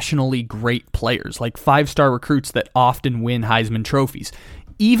nationally great players, like 5-star recruits that often win Heisman trophies.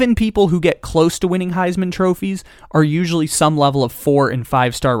 Even people who get close to winning Heisman trophies are usually some level of 4- and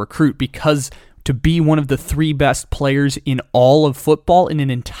 5-star recruit because to be one of the 3 best players in all of football in an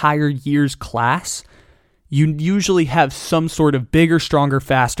entire year's class, you usually have some sort of bigger, stronger,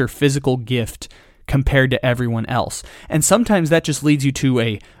 faster physical gift compared to everyone else. And sometimes that just leads you to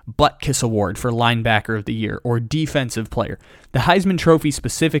a butt kiss award for linebacker of the year or defensive player. The Heisman Trophy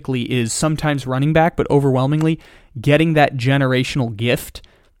specifically is sometimes running back, but overwhelmingly getting that generational gift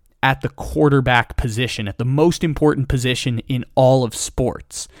at the quarterback position, at the most important position in all of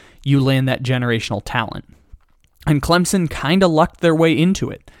sports. You land that generational talent. And Clemson kind of lucked their way into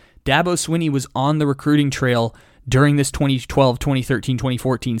it. Dabo Swinney was on the recruiting trail during this 2012, 2013,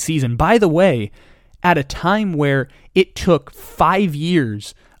 2014 season. By the way, at a time where it took 5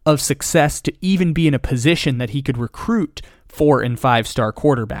 years of success to even be in a position that he could recruit 4- and 5-star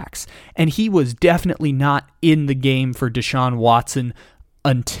quarterbacks. And he was definitely not in the game for Deshaun Watson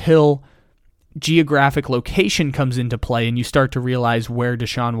until geographic location comes into play and you start to realize where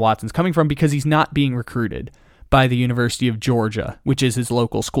Deshaun Watson's coming from because he's not being recruited by the University of Georgia, which is his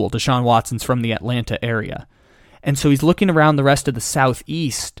local school. Deshaun Watson's from the Atlanta area. And so he's looking around the rest of the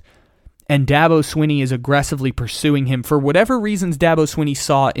Southeast, and Dabo Swinney is aggressively pursuing him for whatever reasons Dabo Swinney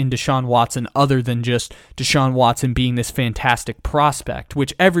saw in Deshaun Watson other than just Deshaun Watson being this fantastic prospect,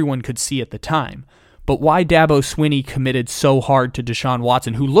 which everyone could see at the time. But why Dabo Swinney committed so hard to Deshaun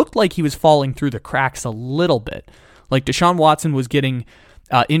Watson, who looked like he was falling through the cracks a little bit. Like Deshaun Watson was getting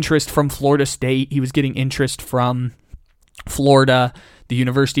interest from Florida State. He was getting interest from Florida, the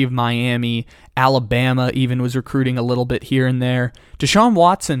University of Miami, Alabama even was recruiting a little bit here and there. Deshaun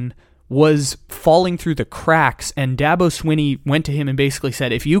Watson was falling through the cracks, and Dabo Swinney went to him and basically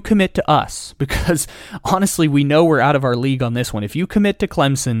said, if you commit to us, because honestly, we know we're out of our league on this one. If you commit to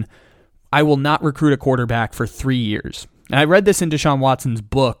Clemson, I will not recruit a quarterback for 3 years. And I read this in Deshaun Watson's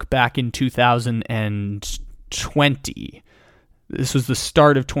book back in 2020. This was the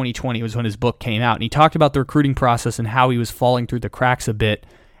start of 2020 was when his book came out. And he talked about the recruiting process and how he was falling through the cracks a bit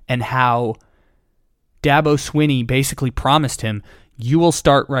and how Dabo Swinney basically promised him, you will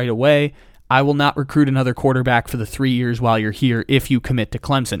start right away. I will not recruit another quarterback for the 3 years while you're here if you commit to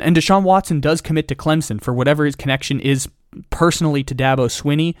Clemson. And Deshaun Watson does commit to Clemson for whatever his connection is personally to Dabo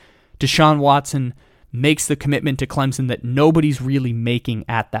Swinney. Deshaun Watson makes the commitment to Clemson that nobody's really making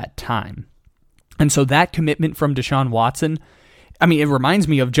at that time. And so that commitment from Deshaun Watson, I mean, it reminds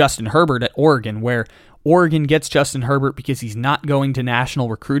me of Justin Herbert at Oregon, where Oregon gets Justin Herbert because he's not going to national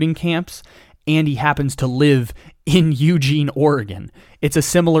recruiting camps, and he happens to live in Eugene, Oregon. It's a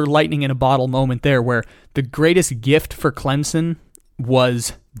similar lightning in a bottle moment there, where the greatest gift for Clemson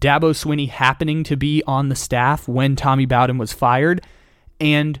was Dabo Swinney happening to be on the staff when Tommy Bowden was fired,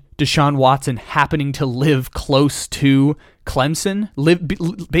 and Deshaun Watson happening to live close to Clemson,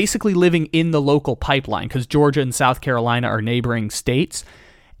 basically living in the local pipeline, because Georgia and South Carolina are neighboring states,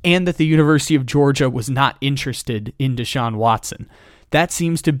 and that the University of Georgia was not interested in Deshaun Watson. That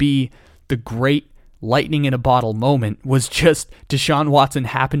seems to be the great lightning in a bottle moment, was just Deshaun Watson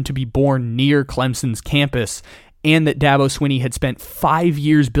happened to be born near Clemson's campus, and that Dabo Swinney had spent 5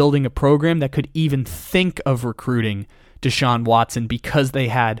 years building a program that could even think of recruiting Deshaun Watson because they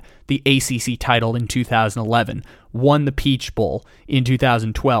had the ACC title in 2011, won the Peach Bowl in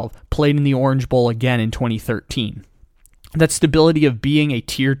 2012, played in the Orange Bowl again in 2013. that stability of being a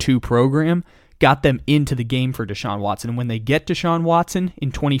tier 2 program got them into the game for Deshaun Watson. And when they get Deshaun Watson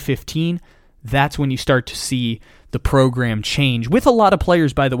in 2015, that's when you start to see the program change with a lot of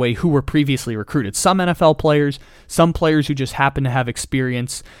players, by the way, who were previously recruited. Some NFL players, some players who just happen to have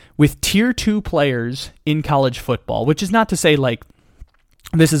experience with tier 2 players in college football, which is not to say like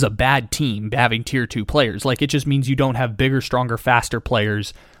this is a bad team having tier 2 players. Like, it just means you don't have bigger, stronger, faster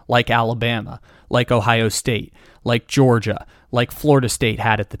players like Alabama, like Ohio State, like Georgia, like Florida State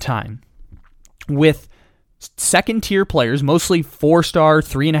had at the time. With second-tier players, mostly 4-star,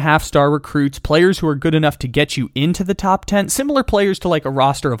 3.5-star recruits, players who are good enough to get you into the top 10, similar players to like a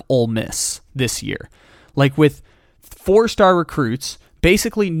roster of Ole Miss this year. Like with 4-star recruits,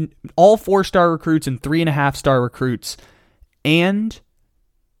 basically all 4-star recruits and 3.5-star recruits, and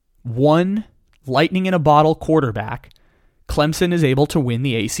one lightning-in-a-bottle quarterback, Clemson is able to win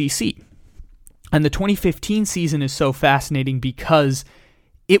the ACC. And the 2015 season is so fascinating because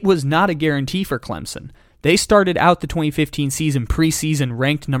it was not a guarantee for Clemson. They started out the 2015 season preseason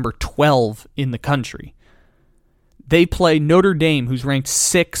ranked number 12 in the country. They play Notre Dame, who's ranked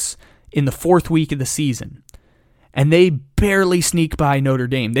 6 in the 4th week of the season. And they barely sneak by Notre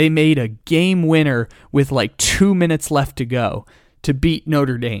Dame. They made a game winner with like 2 minutes left to go to beat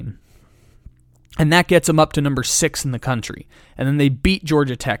Notre Dame. And that gets them up to number 6 in the country. And then they beat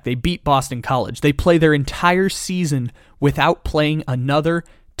Georgia Tech. They beat Boston College. They play their entire season without playing another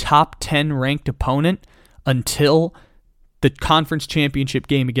top 10 ranked opponent until the conference championship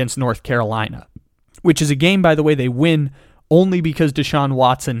game against North Carolina, which is a game, by the way, they win only because Deshaun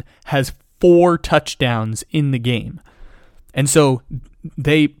Watson has 4 touchdowns in the game. And so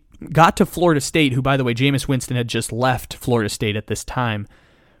they got to Florida State, who, by the way, Jameis Winston had just left Florida State at this time,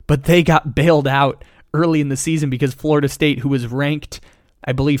 but they got bailed out early in the season because Florida State, who was ranked,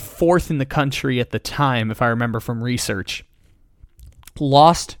 I believe, 4th in the country at the time, if I remember from research,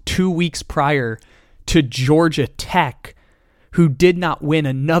 lost 2 weeks prior to Georgia Tech, who did not win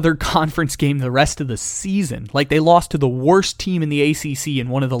another conference game the rest of the season. Like, they lost to the worst team in the ACC in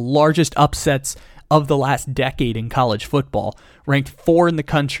one of the largest upsets of the last decade in college football. Ranked 4 in the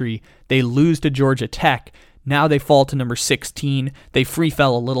country, they lose to Georgia Tech. Now they fall to number 16. They free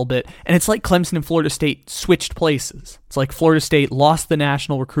fell a little bit. And it's like Clemson and Florida State switched places. It's like Florida State lost the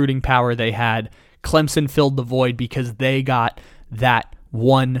national recruiting power they had. Clemson filled the void because they got that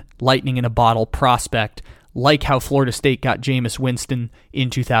one lightning-in-a-bottle prospect, like how Florida State got Jameis Winston in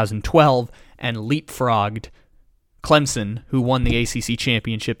 2012 and leapfrogged Clemson, who won the ACC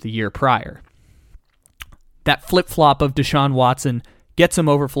championship the year prior. That flip-flop of Deshaun Watson gets him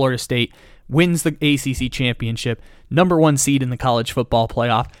over Florida State, wins the ACC championship, number 1 seed in the college football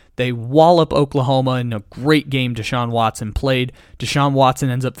playoff. They wallop Oklahoma in a great game Deshaun Watson played. Deshaun Watson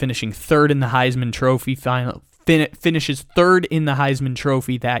ends up finishing 3rd in the Heisman Trophy final. Finishes 3rd in the Heisman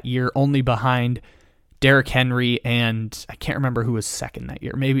Trophy that year, only behind Derrick Henry and I can't remember who was 2nd that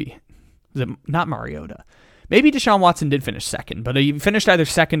year. Maybe, was it not Mariota? Maybe Deshaun Watson did finish 2nd, but he finished either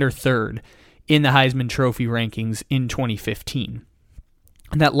 2nd or 3rd in the Heisman Trophy rankings in 2015.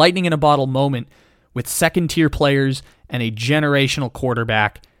 And that lightning-in-a-bottle moment with second-tier players and a generational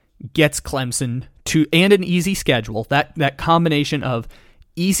quarterback gets Clemson to, and an easy schedule, that combination of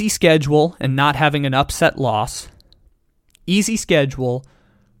easy schedule and not having an upset loss, easy schedule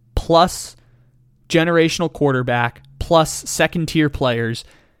plus generational quarterback plus second-tier players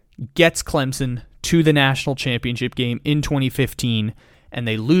gets Clemson to the national championship game in 2015, and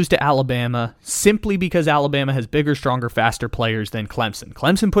they lose to Alabama simply because Alabama has bigger, stronger, faster players than Clemson.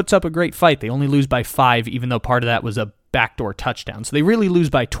 Clemson puts up a great fight. They only lose by 5, even though part of that was a backdoor touchdown. So they really lose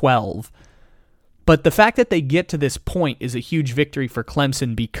by 12. But the fact that they get to this point is a huge victory for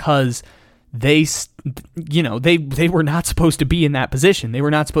Clemson because they were not supposed to be in that position. They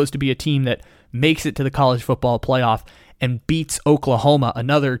were not supposed to be a team that makes it to the college football playoff and beats Oklahoma,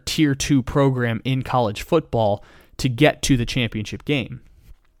 another tier 2 program in college football, to get to the championship game.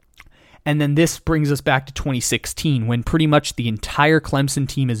 And then this brings us back to 2016 when pretty much the entire Clemson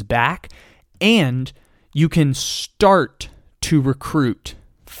team is back and you can start to recruit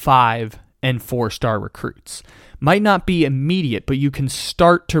 5 and 4-star recruits. Might not be immediate, but you can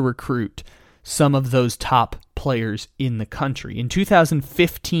start to recruit some of those top players in the country. In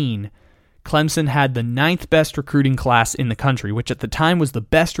 2015, Clemson had the 9th best recruiting class in the country, which at the time was the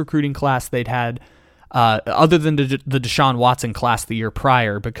best recruiting class they'd had other than the Deshaun Watson class the year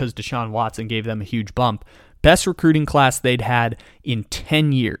prior, because Deshaun Watson gave them a huge bump. Best recruiting class they'd had in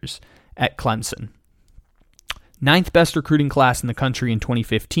 10 years at Clemson. 9th best recruiting class in the country in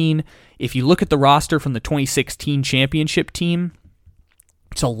 2015. If you look at the roster from the 2016 championship team,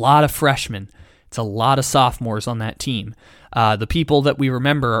 it's a lot of freshmen. It's a lot of sophomores on that team. The people that we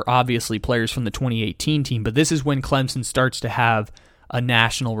remember are obviously players from the 2018 team, but this is when Clemson starts to have a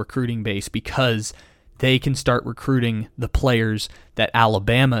national recruiting base because they can start recruiting the players that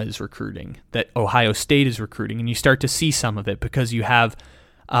Alabama is recruiting, that Ohio State is recruiting, and you start to see some of it because you have,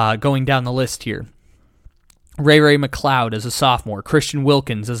 going down the list here, Ray McLeod as a sophomore, Christian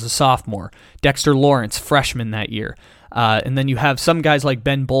Wilkins as a sophomore, Dexter Lawrence, freshman that year. And then you have some guys like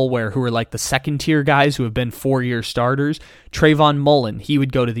Ben Boulware who are like the second-tier guys who have been 4-year starters. Trayvon Mullen, he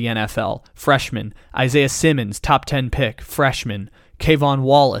would go to the NFL, freshman. Isaiah Simmons, top 10 pick, freshman. Kayvon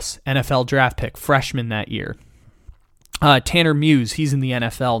Wallace, NFL draft pick, freshman that year. Tanner Muse, he's in the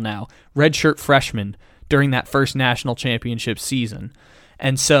NFL now, redshirt freshman during that first national championship season.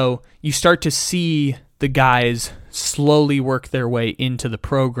 And so you start to see the guys slowly work their way into the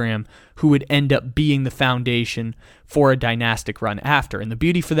program who would end up being the foundation for a dynastic run after. And the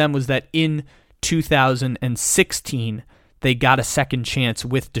beauty for them was that in 2016, they got a second chance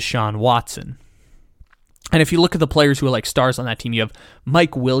with Deshaun Watson. And if you look at the players who are like stars on that team, you have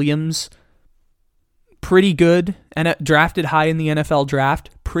Mike Williams, pretty good, and drafted high in the NFL draft,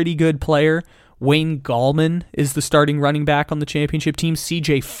 pretty good player. Wayne Gallman is the starting running back on the championship team.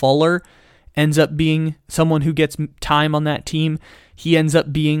 CJ Fuller ends up being someone who gets time on that team. He ends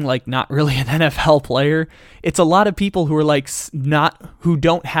up being like not really an NFL player. It's a lot of people who are like who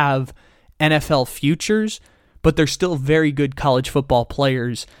don't have NFL futures, but they're still very good college football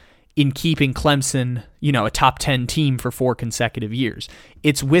players in keeping Clemson, a top 10 team for 4 consecutive years.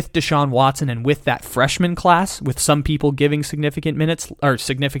 It's with Deshaun Watson and with that freshman class, with some people giving significant minutes or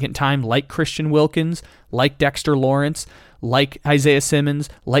significant time, like Christian Wilkins, like Dexter Lawrence, like Isaiah Simmons,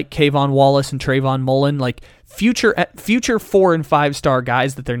 like Kayvon Wallace and Trayvon Mullen, like future 4 and 5 star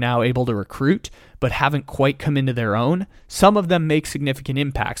guys that they're now able to recruit, but haven't quite come into their own. Some of them make significant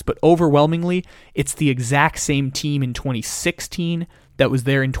impacts, but overwhelmingly, it's the exact same team in 2016 that was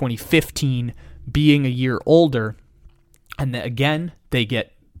there in 2015, being a year older. And again, they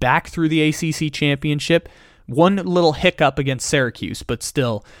get back through the ACC championship. One little hiccup against Syracuse, but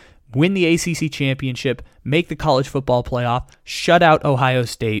still win the ACC championship, make the college football playoff, shut out Ohio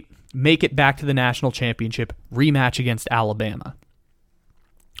State, make it back to the national championship, rematch against Alabama.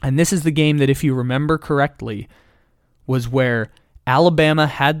 And this is the game that, if you remember correctly, was where Alabama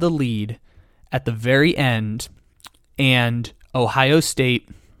had the lead at the very end, and Ohio State,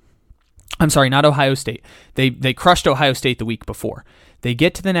 I'm sorry, not Ohio State. They crushed Ohio State the week before. They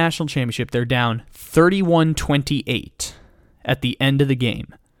get to the national championship. They're down 31-28 at the end of the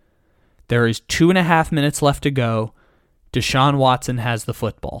game. There is 2.5 minutes left to go. Deshaun Watson has the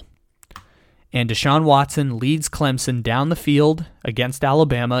football. And Deshaun Watson leads Clemson down the field against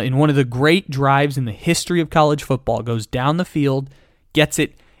Alabama in one of the great drives in the history of college football. Goes down the field, gets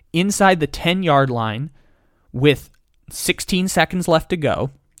it inside the 10-yard line with 16 seconds left to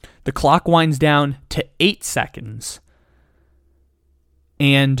go. The clock winds down to 8 seconds.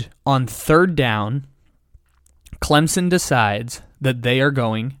 And on third down, Clemson decides that they are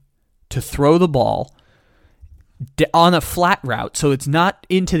going to throw the ball on a flat route. So it's not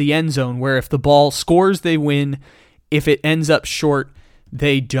into the end zone where if the ball scores, they win. If it ends up short,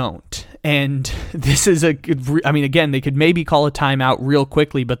 they don't. And this is again, they could maybe call a timeout real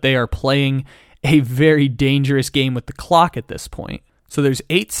quickly, but they are playing a very dangerous game with the clock at this point. So there's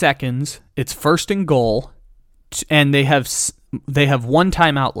 8 seconds. It's first and goal, and they have one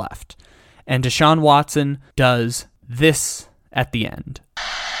timeout left. And Deshaun Watson does this at the end.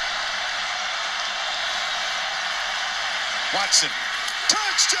 Watson,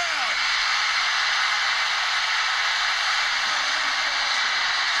 touchdown!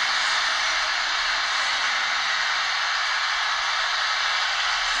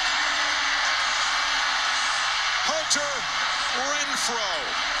 Hunter Renfrow.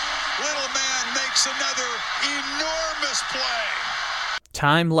 Little man makes another enormous play.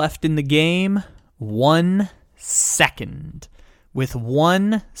 Time left in the game, 1 second. With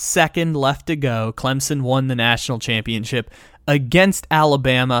 1 second left to go, Clemson won the national championship against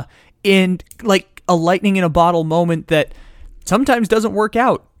Alabama in like a lightning in a bottle moment that sometimes doesn't work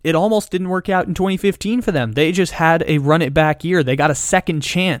out. It almost didn't work out in 2015 for them. They just had a run it back year. They got a second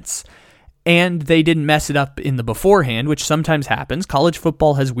chance. And they didn't mess it up in the beforehand, which sometimes happens. College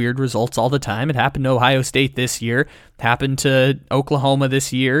football has weird results all the time. It happened to Ohio State this year. It happened to Oklahoma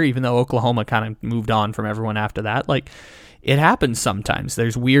this year, even though Oklahoma kind of moved on from everyone after that. It happens sometimes.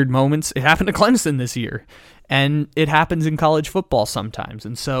 There's weird moments. It happened to Clemson this year. And it happens in college football sometimes.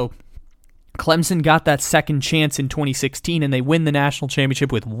 And so Clemson got that second chance in 2016, and they win the national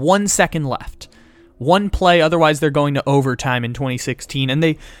championship with 1 second left. one play, otherwise they're going to overtime in 2016, and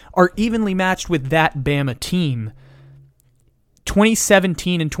they are evenly matched with that Bama team.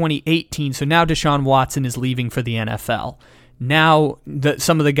 2017 and 2018, so now Deshaun Watson is leaving for the NFL. Now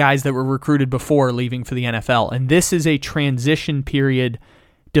some of the guys that were recruited before are leaving for the NFL, and this is a transition period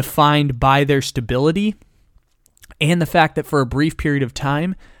defined by their stability and the fact that for a brief period of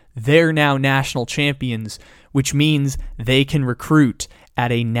time, they're now national champions, which means they can recruit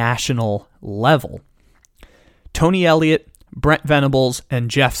at a national level. Tony Elliott, Brent Venables,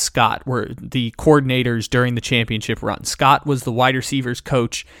 and Jeff Scott were the coordinators during the championship run. Scott was the wide receivers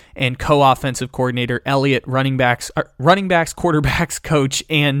coach and co-offensive coordinator. Elliott, running backs, quarterbacks coach,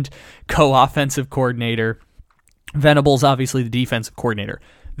 and co-offensive coordinator. Venables, obviously the defensive coordinator.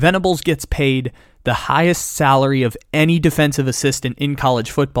 Venables gets paid the highest salary of any defensive assistant in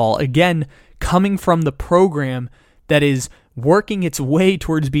college football, again, coming from the program that is working its way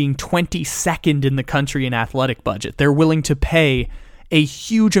towards being 22nd in the country in athletic budget. They're willing to pay a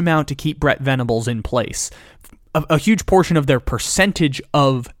huge amount to keep Brent Venables in place, a huge portion of their percentage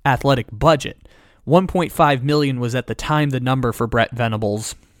of athletic budget. $1.5 million was at the time the number for Brent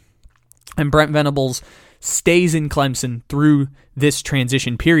Venables, and Brent Venables stays in Clemson through this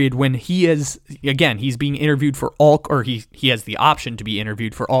transition period when he's being interviewed for he has the option to be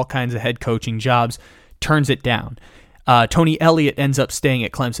interviewed for all kinds of head coaching jobs, turns it down. Tony Elliott ends up staying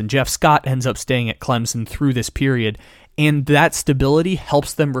at Clemson. Jeff Scott ends up staying at Clemson through this period, and that stability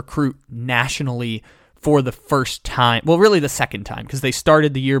helps them recruit nationally for the first time. Well, really the second time, because they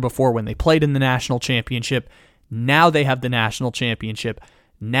started the year before when they played in the national championship. Now they have the national championship.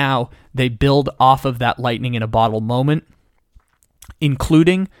 Now they build off of that lightning in a bottle moment,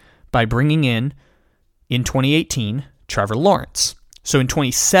 including by bringing in 2018, Trevor Lawrence. So in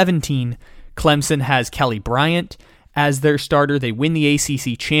 2017, Clemson has Kelly Bryant as their starter. They win the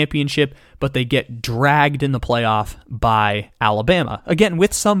ACC championship, but they get dragged in the playoff by Alabama. Again,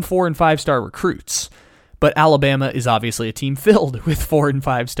 with some 4- and 5-star recruits. But Alabama is obviously a team filled with 4- and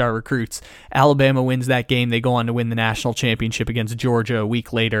 5-star recruits. Alabama wins that game. They go on to win the national championship against Georgia a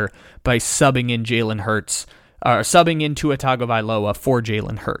week later by subbing in subbing in Tua Tagovailoa for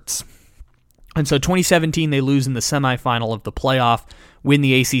Jalen Hurts. And so 2017, they lose in the semifinal of the playoff, win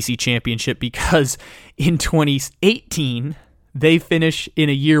the ACC championship, because in 2018, they finish in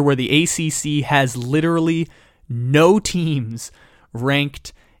a year where the ACC has literally no teams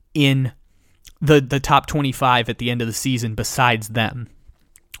ranked in the top 25 at the end of the season besides them.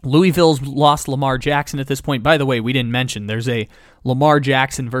 Louisville's lost Lamar Jackson at this point. By the way, we didn't mention there's a Lamar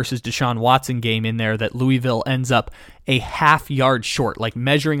Jackson versus Deshaun Watson game in there that Louisville ends up a half yard short, like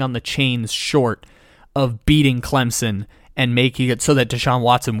measuring on the chains short of beating Clemson and making it so that Deshaun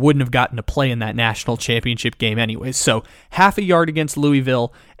Watson wouldn't have gotten to play in that national championship game anyways. So half a yard against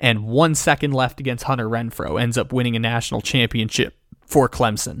Louisville and 1 second left against Hunter Renfrow ends up winning a national championship for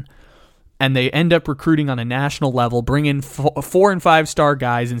Clemson. And they end up recruiting on a national level, bring in 4- and 5-star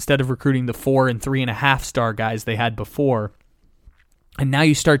guys instead of recruiting the 4- and 3.5-star guys they had before. And now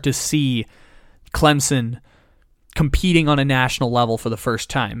you start to see Clemson competing on a national level for the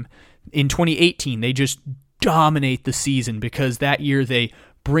first time. In 2018, they just dominate the season because that year they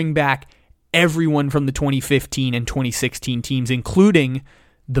bring back everyone from the 2015 and 2016 teams, including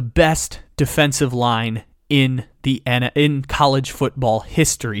the best defensive line in college football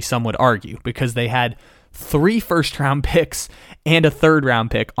history, some would argue, because they had 3 first-round picks and a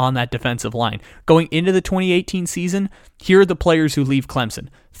third-round pick on that defensive line. Going into the 2018 season, here are the players who leave Clemson.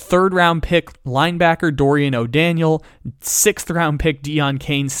 3rd-round pick linebacker Dorian O'Daniel, 6th-round pick Deion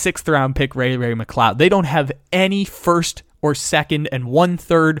Kane, 6th-round pick Ray McCloud. They don't have any 1st or 2nd and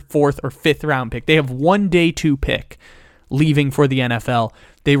 1/3, 4th, or 5th-round pick. They have 1 day 2 pick leaving for the NFL.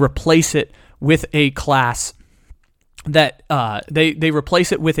 They replace it with a class that they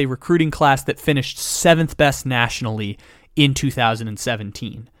replace it with a recruiting class that finished 7th best nationally in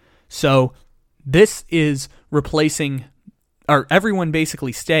 2017. So this is replacing, or everyone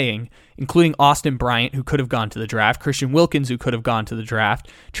basically staying, including Austin Bryant, who could have gone to the draft, Christian Wilkins, who could have gone to the draft,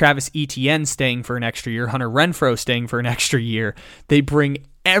 Travis Etienne staying for an extra year, Hunter Renfrow staying for an extra year. They bring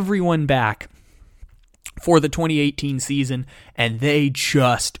everyone back for the 2018 season, and they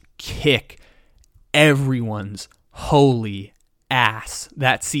just kick everyone's holy ass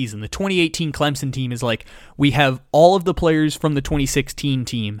that season. The 2018 Clemson team is like, we have all of the players from the 2016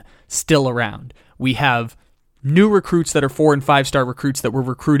 team still around. We have new recruits that are 4- and 5-star recruits that we're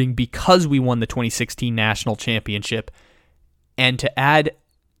recruiting because we won the 2016 national championship. And to add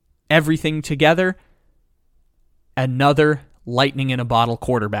everything together, another lightning in a bottle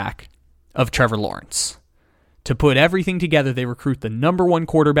quarterback of Trevor Lawrence. To put everything together, they recruit the number one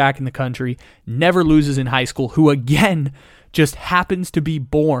quarterback in the country, never loses in high school, who again just happens to be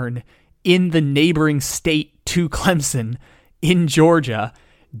born in the neighboring state to Clemson in Georgia.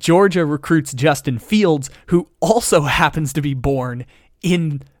 Georgia recruits Justin Fields, who also happens to be born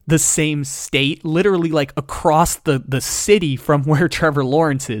in the same state, literally like across the city from where Trevor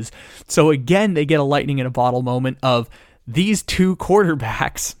Lawrence is. So again, they get a lightning in a bottle moment of these two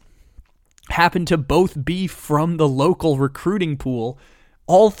quarterbacks happen to both be from the local recruiting pool.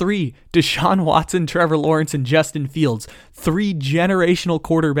 All three, Deshaun Watson, Trevor Lawrence, and Justin Fields, three generational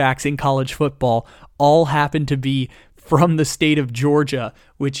quarterbacks in college football, all happen to be from the state of Georgia,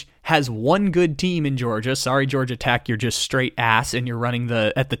 which has one good team in Georgia. Sorry, Georgia Tech, you're just straight ass, and you're running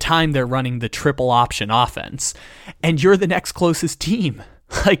at the time they're running the triple option offense, and you're the next closest team.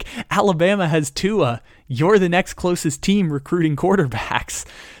 Like, Alabama has Tua. You're the next closest team recruiting quarterbacks.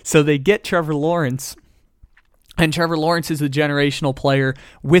 So they get Trevor Lawrence, and Trevor Lawrence is a generational player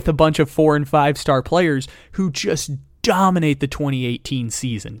with a bunch of 4- and 5-star players who just dominate the 2018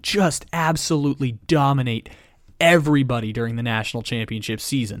 season. Just absolutely dominate everybody during the national championship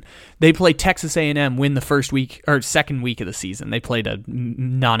season. They play Texas A&M, win the second week of the season. They played a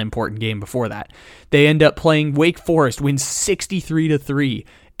non-important game before that. They end up playing Wake Forest, win 63-3.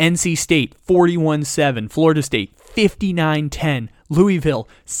 NC State 41-7. Florida State 59-10. Louisville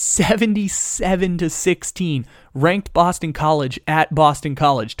 77-16. Ranked Boston College at Boston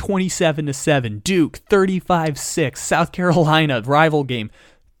College 27-7. Duke 35-6. South Carolina rival game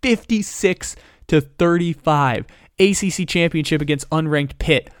 56-35. ACC championship against unranked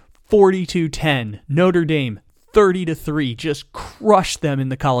Pitt 42-10. Notre Dame 30-3. Just crushed them in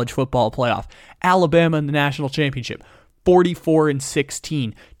the college football playoff. Alabama in the national championship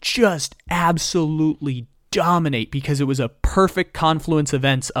 44-16. Just absolutely dominate, because it was a perfect confluence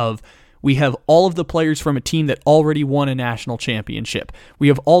events of, we have all of the players from a team that already won a national championship. We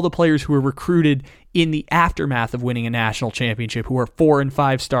have all the players who were recruited in the aftermath of winning a national championship who are 4- and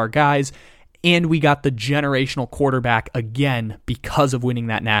 5-star guys. And we got the generational quarterback again because of winning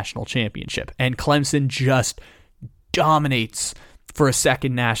that national championship. And Clemson just dominates for a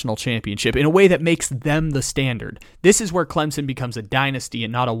second national championship in a way that makes them the standard. This is where Clemson becomes a dynasty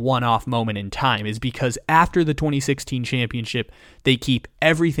and not a one-off moment in time, is because after the 2016 championship, they keep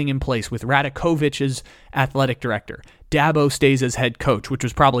everything in place with Radakovich as athletic director. Dabo stays as head coach, which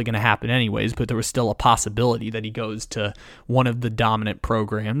was probably going to happen anyways, but there was still a possibility that he goes to one of the dominant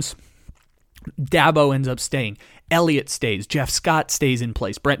programs. Dabo ends up staying. Elliott stays. Jeff Scott stays in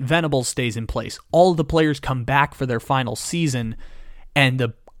place. Brent Venables stays in place. All of the players come back for their final season, and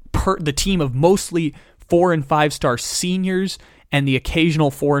the team of mostly 4- and 5-star seniors and the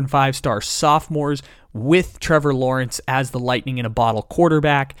occasional 4- and 5-star sophomores with Trevor Lawrence as the lightning in a bottle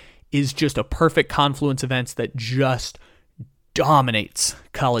quarterback is just a perfect confluence of events that just dominates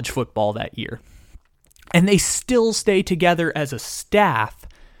college football that year. And they still stay together as a staff.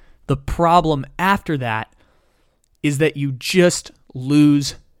 The problem after that is that you just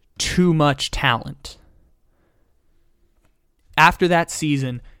lose too much talent. After that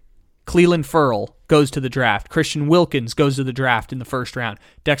season, Cleland Ferrell goes to the draft. Christian Wilkins goes to the draft in the first round.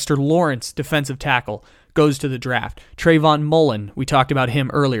 Dexter Lawrence, defensive tackle, goes to the draft. Trayvon Mullen, we talked about him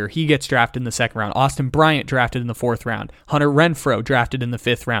earlier. He gets drafted in the second round. Austin Bryant drafted in the 4th round. Hunter Renfrow drafted in the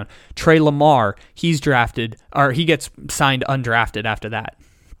 5th round. Trey Lamar, he gets signed undrafted after that.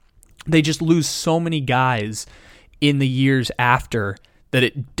 They just lose so many guys in the years after that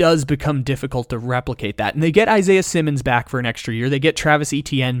it does become difficult to replicate that. And they get Isaiah Simmons back for an extra year. They get Travis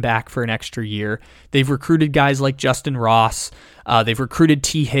Etienne back for an extra year. They've recruited guys like Justin Ross. They've recruited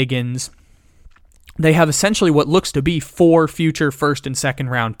T. Higgins. They have essentially what looks to be 4 future 1st and 2nd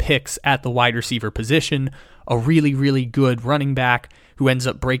round picks at the wide receiver position, a really, really good running back who ends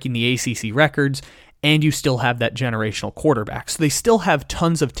up breaking the ACC records, and you still have that generational quarterback. So they still have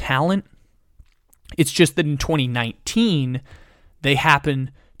tons of talent. It's just that in 2019, they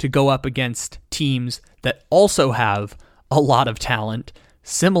happen to go up against teams that also have a lot of talent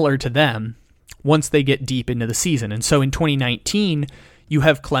similar to them once they get deep into the season. And so in 2019, you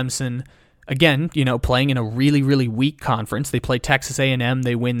have Clemson, again, playing in a really, really weak conference. They play Texas A&M.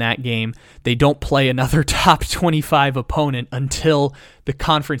 They win that game. They don't play another top 25 opponent until the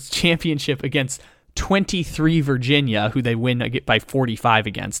conference championship against 23 Virginia, who they win by 45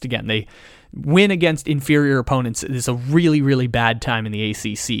 against. Again, they win against inferior opponents. It is a really, really bad time in the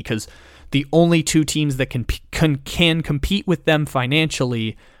ACC because the only 2 teams that can compete with them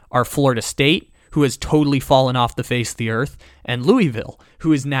financially are Florida State, who has totally fallen off the face of the earth, and Louisville,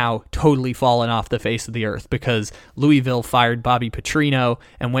 who is now totally fallen off the face of the earth because Louisville fired Bobby Petrino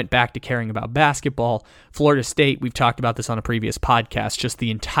and went back to caring about basketball. Florida State, we've talked about this on a previous podcast, just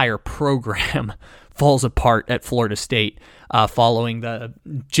the entire program falls apart at Florida State following the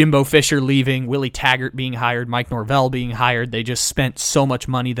Jimbo Fisher leaving, Willie Taggart being hired, Mike Norvell being hired. They just spent so much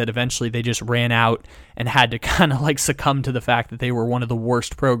money that eventually they just ran out and had to kind of like succumb to the fact that they were one of the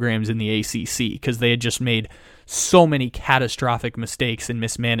worst programs in the ACC because they had just made so many catastrophic mistakes and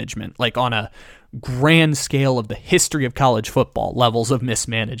mismanagement, like on a grand scale of the history of college football levels of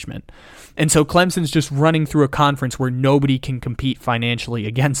mismanagement. And so Clemson's just running through a conference where nobody can compete financially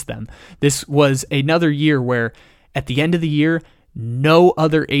against them. This was another year where at the end of the year, no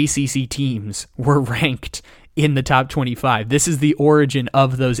other ACC teams were ranked in the top 25. This is the origin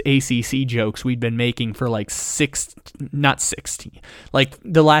of those ACC jokes we'd been making for like like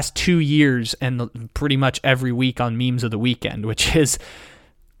the last 2 years and pretty much every week on Memes of the Weekend, which is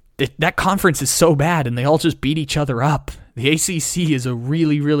that conference is so bad and they all just beat each other up. The ACC is a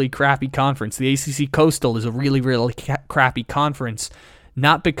really, really crappy conference. The ACC Coastal is a really, really crappy conference,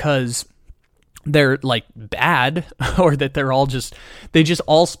 not because they're like bad or that they just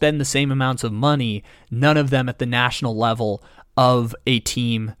all spend the same amounts of money, none of them at the national level of a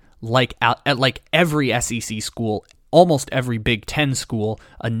team like every SEC school, almost every Big Ten school,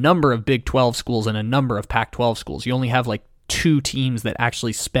 a number of Big 12 schools, and a number of Pac-12 schools. You only have like 2 teams that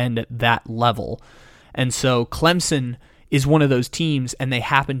actually spend at that level. And so Clemson is one of those teams, and they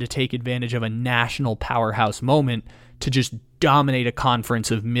happen to take advantage of a national powerhouse moment to just dominate a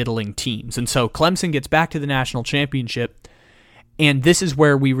conference of middling teams. And so Clemson gets back to the national championship, and this is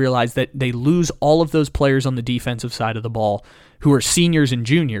where we realize that they lose all of those players on the defensive side of the ball who are seniors and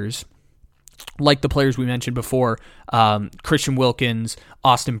juniors, like the players we mentioned before, Christian Wilkins,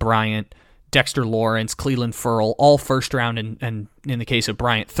 Austin Bryant, Dexter Lawrence, Cleveland Ferrell, all first round and in the case of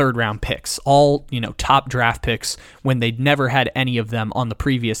Bryant, third round picks, all, top draft picks when they'd never had any of them on the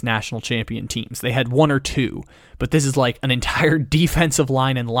previous national champion teams. They had 1 or 2, but this is like an entire defensive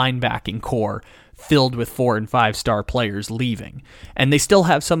line and linebacking core filled with 4 and 5 star players leaving. And they still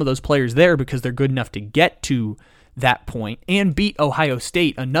have some of those players there because they're good enough to get to that point and beat Ohio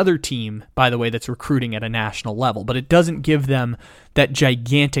State, another team, by the way, that's recruiting at a national level. But it doesn't give them that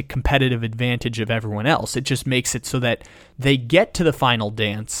gigantic competitive advantage of everyone else. It just makes it so that they get to the final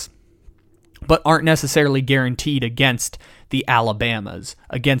dance, but aren't necessarily guaranteed against the Alabamas,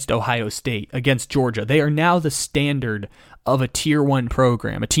 against Ohio State, against Georgia. They are now the standard of a Tier 1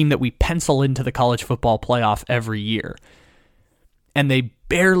 program, a team that we pencil into the college football playoff every year. And they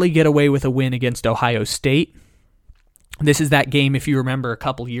barely get away with a win against Ohio State. This is that game, if you remember a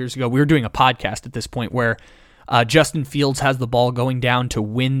couple years ago, we were doing a podcast at this point where Justin Fields has the ball going down to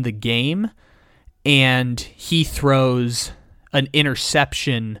win the game, and he throws an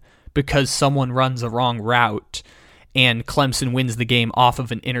interception because someone runs a wrong route, and Clemson wins the game off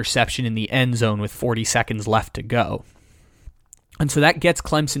of an interception in the end zone with 40 seconds left to go. And so that gets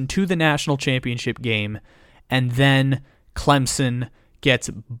Clemson to the national championship game, and then Clemson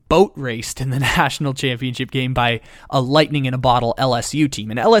gets boat raced in the national championship game by a lightning in a bottle LSU team.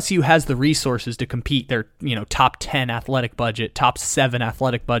 And LSU has the resources to compete. Their, top 10 athletic budget, top 7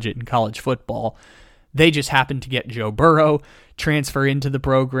 athletic budget in college football. They just happen to get Joe Burrow, transfer into the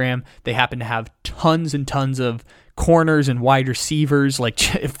program. They happen to have tons and tons of corners and wide receivers, like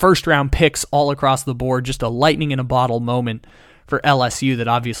first round picks all across the board. Just a lightning in a bottle moment for LSU that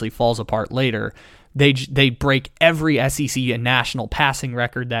obviously falls apart later. They break every SEC and national passing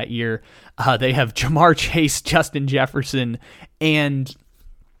record that year. They have Jamar Chase, Justin Jefferson, and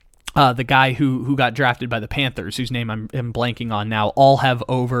the guy who got drafted by the Panthers, whose name I'm blanking on now, all have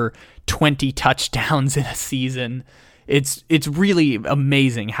over 20 touchdowns in a season. It's really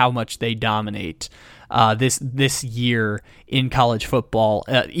amazing how much they dominate this year in college football,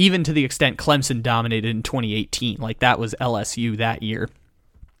 even to the extent Clemson dominated in 2018. Like, that was LSU that year.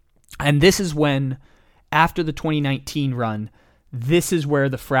 And this is when, after the 2019 run, this is where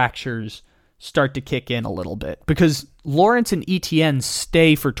the fractures start to kick in a little bit. Because Lawrence and Etienne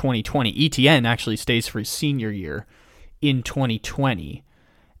stay for 2020. Etienne actually stays for his senior year in 2020.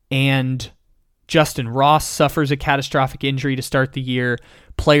 And Justin Ross suffers a catastrophic injury to start the year.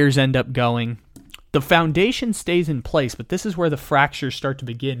 Players end up going. The foundation stays in place, but this is where the fractures start to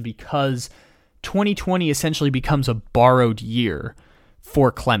begin because 2020 essentially becomes a borrowed year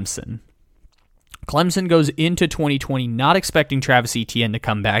for Clemson. Clemson goes into 2020 not expecting Travis Etienne to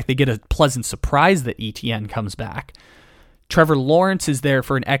come back. They get a pleasant surprise that Etienne comes back. Trevor Lawrence is there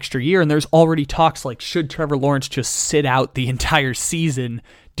for an extra year, and there's already talks like, should Trevor Lawrence just sit out the entire season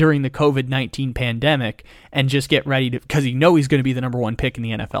during the COVID-19 pandemic and just get ready to, because he's going to be the number one pick in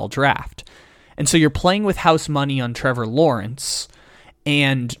the NFL draft. And so you're playing with house money on Trevor Lawrence,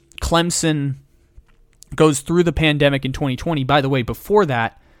 and Clemson goes through the pandemic in 2020. By the way, before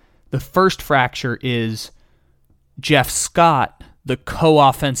that, the first fracture is Jeff Scott, the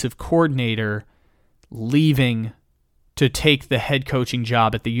co-offensive coordinator, leaving to take the head coaching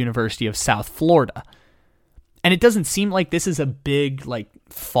job at the University of South Florida. And it doesn't seem like this is a big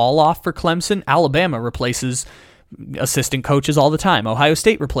fall off for Clemson. Alabama replaces assistant coaches all the time. Ohio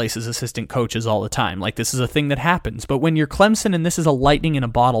State replaces assistant coaches all the time. This is a thing that happens. But when you're Clemson and this is a lightning in a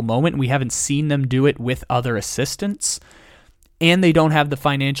bottle moment, we haven't seen them do it with other assistants, and they don't have the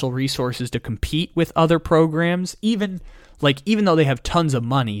financial resources to compete with other programs, even though they have tons of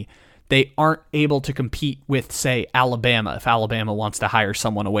money, they aren't able to compete with, say, Alabama if Alabama wants to hire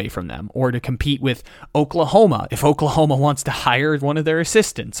someone away from them, or to compete with Oklahoma if Oklahoma wants to hire one of their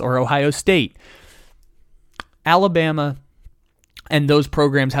assistants, or Ohio State. Alabama and those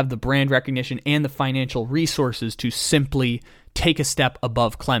programs have the brand recognition and the financial resources to simply take a step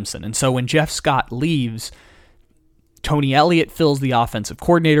above Clemson. And so when Jeff Scott leaves, Tony Elliott fills the offensive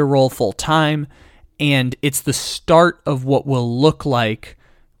coordinator role full time, and it's the start of what will look like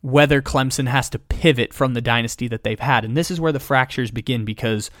whether Clemson has to pivot from the dynasty that they've had. And this is where the fractures begin,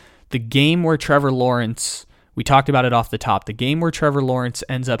 because the game where Trevor Lawrence, we talked about it off the top, the game where Trevor Lawrence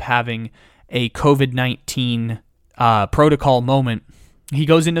ends up having a COVID-19 protocol moment, he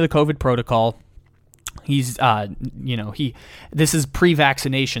goes into the COVID protocol. He's, this is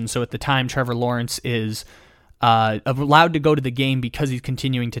pre-vaccination, so at the time Trevor Lawrence is allowed to go to the game because he's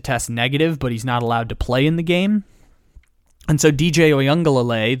continuing to test negative, but he's not allowed to play in the game. And so DJ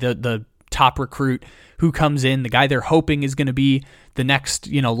Oyunglele, the top recruit who comes in, the guy they're hoping is going to be the next,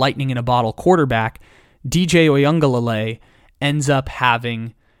 lightning in a bottle quarterback, DJ Oyunglele ends up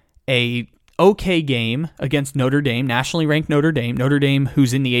having a okay game against Notre Dame, nationally ranked Notre Dame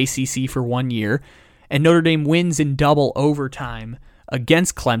who's in the ACC for 1 year, and Notre Dame wins in double overtime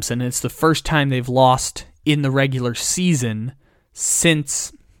against Clemson. And it's the first time they've lost in the regular season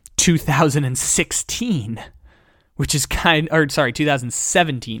since 2016. Which is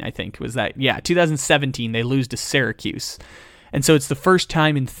 2017, I think, was that. Yeah, 2017, they lose to Syracuse. And so it's the first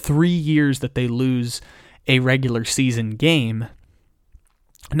time in 3 years that they lose a regular season game.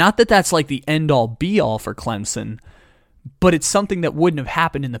 Not that that's the end-all, be-all for Clemson, but it's something that wouldn't have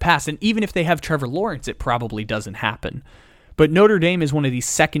happened in the past. And even if they have Trevor Lawrence, it probably doesn't happen. But Notre Dame is one of these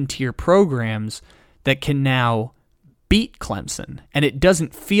second-tier programs that can now beat Clemson, and it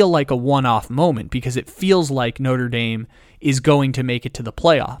doesn't feel like a one-off moment, because it feels like Notre Dame is going to make it to the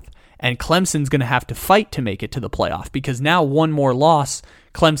playoff, and Clemson's going to have to fight to make it to the playoff, because now one more loss,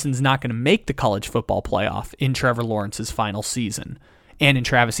 Clemson's not going to make the college football playoff in Trevor Lawrence's final season and in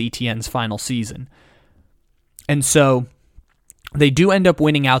Travis Etienne's final season. And so they do end up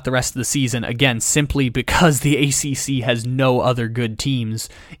winning out the rest of the season, again, simply because the ACC has no other good teams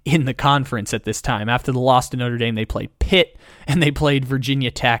in the conference at this time. After the loss to Notre Dame, they played Pitt and they played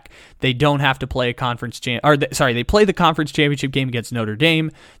Virginia Tech. They don't have to play they play the conference championship game against Notre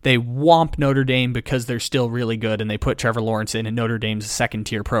Dame. They whomp Notre Dame because they're still really good, and they put Trevor Lawrence in, and Notre Dame's a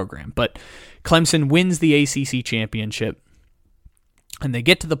second-tier program. But Clemson wins the ACC championship, and they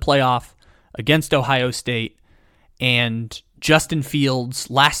get to the playoff against Ohio State, and Justin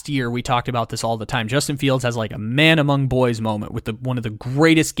Fields, last year we talked about this all the time, Justin Fields has a man among boys moment with one of the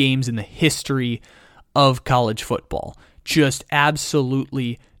greatest games in the history of college football. Just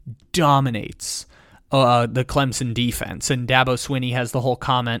absolutely dominates the Clemson defense. And Dabo Swinney has the whole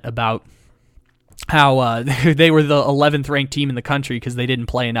comment about how they were the 11th ranked team in the country because they didn't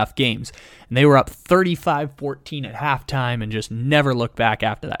play enough games. And they were up 35-14 at halftime and just never looked back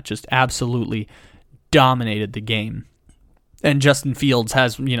after that. Just absolutely dominated the game. And Justin Fields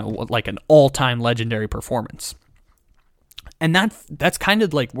has, an all-time legendary performance. And that's kind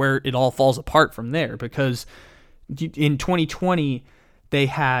of where it all falls apart from there, because in 2020 they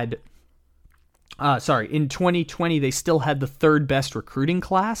had in 2020 they still had the third best recruiting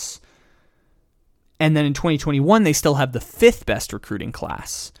class. And then in 2021 they still have the fifth best recruiting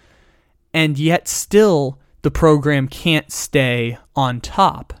class. And yet still the program can't stay on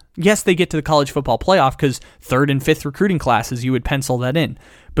top. Yes, they get to the college football playoff because third and fifth recruiting classes, you would pencil that in.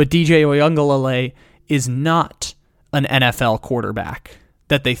 But DJ Oyunglele is not an NFL quarterback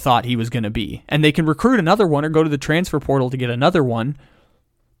that they thought he was going to be. And they can recruit another one or go to the transfer portal to get another one.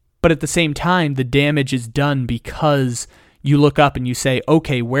 But at the same time, the damage is done because you look up and you say,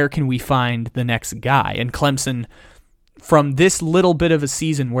 okay, where can we find the next guy? And Clemson, from this little bit of a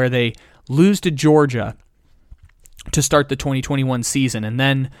season where they lose to Georgia, to start the 2021 season. And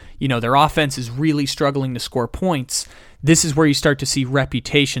then, their offense is really struggling to score points. This is where you start to see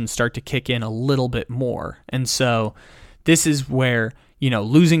reputation start to kick in a little bit more. And so this is where,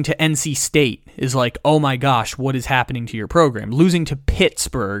 losing to NC State is like, oh my gosh, what is happening to your program? Losing to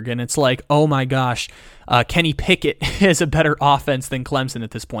Pittsburgh, and it's like, oh my gosh, Kenny Pickett has a better offense than Clemson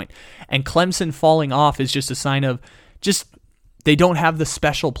at this point. And Clemson falling off is just a sign of they don't have the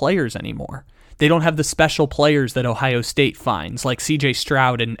special players anymore. They don't have the special players that Ohio State finds, like C.J.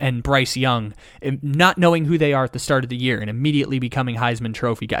 Stroud and Bryce Young, not knowing who they are at the start of the year and immediately becoming Heisman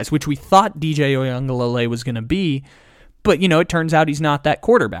Trophy guys, which we thought DJ Uiagalelei was going to be. But, it turns out he's not that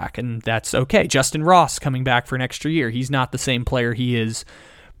quarterback, and that's okay. Justin Ross coming back for an extra year. He's not the same player he is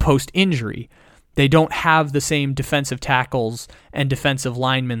post-injury. They don't have the same defensive tackles and defensive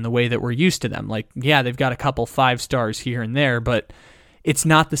linemen the way that we're used to them. Like, yeah, they've got a couple 5 stars here and there, but it's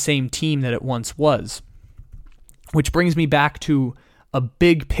not the same team that it once was. Which brings me back to a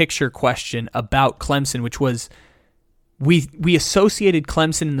big picture question about Clemson, which was we associated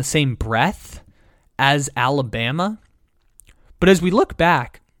Clemson in the same breath as Alabama. But as we look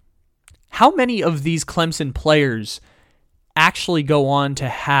back, how many of these Clemson players actually go on to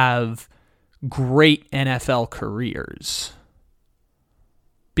have great NFL careers?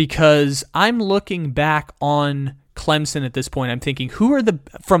 Because I'm looking back on Clemson at this point, I'm thinking,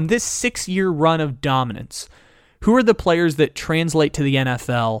 from this 6-year run of dominance, who are the players that translate to the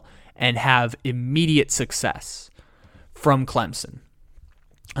NFL and have immediate success from Clemson?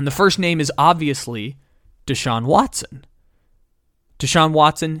 And the first name is obviously Deshaun Watson. Deshaun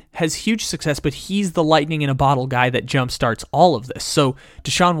Watson has huge success, but he's the lightning in a bottle guy that jumpstarts all of this. So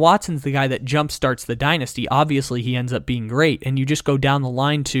Deshaun Watson's the guy that jumpstarts the dynasty. Obviously, he ends up being great. And you just go down the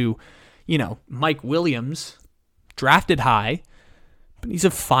line to, Mike Williams, drafted high, but he's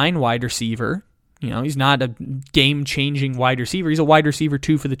a fine wide receiver. He's not a game-changing wide receiver. He's a wide receiver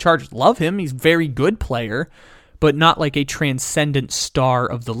 2 for the Chargers. Love him. He's a very good player, but not like a transcendent star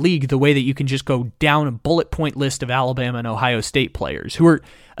of the league, the way that you can just go down a bullet point list of Alabama and Ohio State players, who are,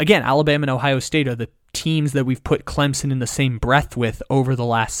 again, Alabama and Ohio State are the teams that we've put Clemson in the same breath with over the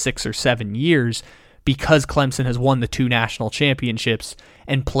last 6 or 7 years, because Clemson has won the 2 national championships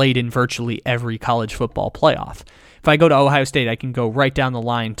and played in virtually every college football playoff. If I go to Ohio State, I can go right down the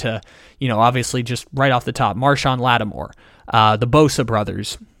line to, obviously just right off the top, Marshawn Lattimore, the Bosa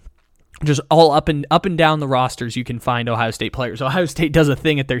brothers. Just all up and down the rosters, you can find Ohio State players. Ohio State does a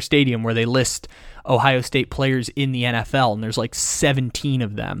thing at their stadium where they list Ohio State players in the NFL, and there's like 17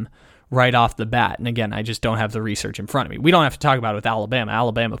 of them right off the bat. And again, I just don't have the research in front of me. We don't have to talk about it with Alabama.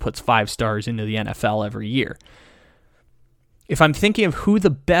 Alabama puts 5 stars into the NFL every year. If I'm thinking of who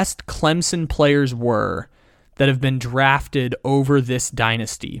the best Clemson players were that have been drafted over this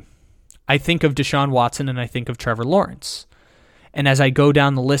dynasty, I think of Deshaun Watson and I think of Trevor Lawrence. And as I go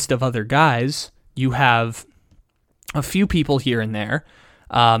down the list of other guys, you have a few people here and there.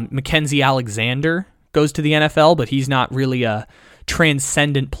 Mackenzie Alexander goes to the NFL, but he's not really a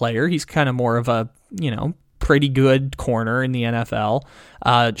transcendent player. He's kind of more of a, pretty good corner in the NFL.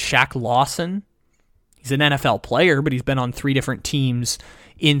 Shaq Lawson, he's an NFL player, but he's been on 3 different teams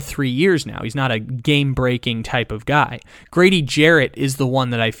in 3 years now. He's not a game-breaking type of guy. Grady Jarrett is the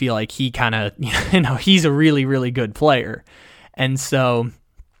one that I feel like he kind of, he's a really, really good player. And so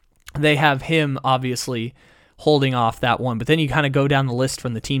they have him obviously holding off that one. But then you kind of go down the list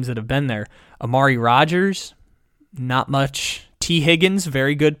from the teams that have been there. Amari Rodgers, not much. T. Higgins,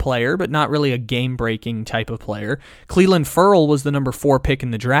 very good player, but not really a game-breaking type of player. Cleveland Ferrell was the number 4 pick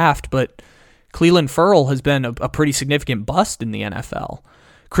in the draft, but Cleveland Ferrell has been a pretty significant bust in the NFL.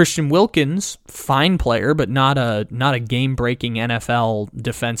 Christian Wilkins, fine player, but not a game-breaking NFL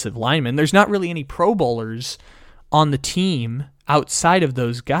defensive lineman. There's not really any Pro Bowlers on the team outside of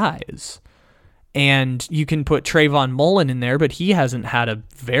those guys. And you can put Trayvon Mullen in there, but he hasn't had a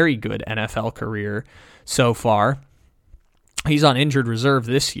very good NFL career so far. He's on injured reserve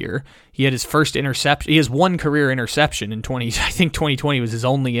this year. He had his first interception. He has 1 career interception in 20. I think 2020 was his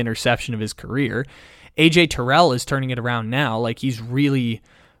only interception of his career. AJ Terrell is turning it around now. Like, he's really,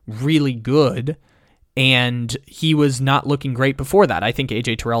 really good. And he was not looking great before that. I think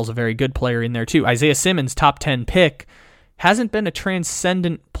AJ Terrell's a very good player in there too. Isaiah Simmons, top 10 pick, hasn't been a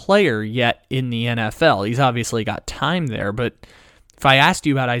transcendent player yet in the NFL. He's obviously got time there, but if I asked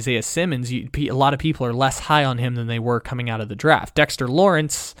you about Isaiah Simmons, a lot of people are less high on him than they were coming out of the draft. Dexter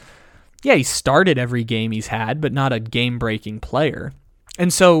Lawrence, yeah, he started every game he's had, but not a game-breaking player.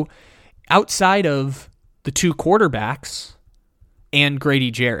 And so outside of the 2 quarterbacks and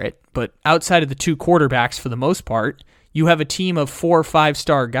Grady Jarrett, but outside of the 2 quarterbacks for the most part, You have a team of 4 or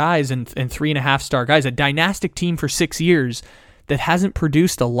 5-star guys and 3.5-star guys, a dynastic team for 6 years that hasn't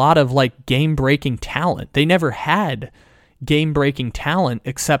produced a lot of like game-breaking talent. They never had game-breaking talent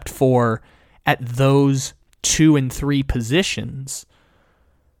except for at those 2 and 3 positions.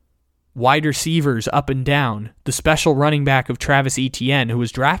 Wide receivers up and down, the special running back of Travis Etienne, who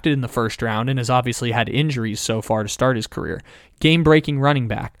was drafted in the first round and has obviously had injuries so far to start his career. Game-breaking running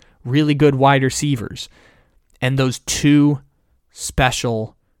back, really good wide receivers, and those 2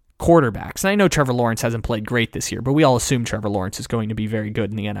 special quarterbacks. And I know Trevor Lawrence hasn't played great this year, but we all assume Trevor Lawrence is going to be very good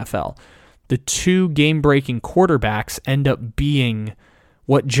in the NFL. The 2 game-breaking quarterbacks end up being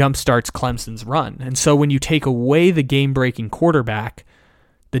what jumpstarts Clemson's run. And so when you take away the game-breaking quarterback,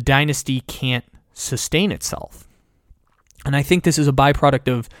 the dynasty can't sustain itself. And I think this is a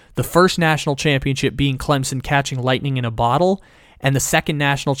byproduct of the first national championship being Clemson catching lightning in a bottle, and the second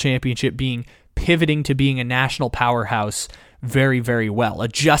national championship being pivoting to being a national powerhouse very, very well,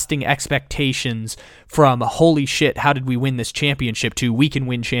 adjusting expectations from holy shit, how did we win this championship to we can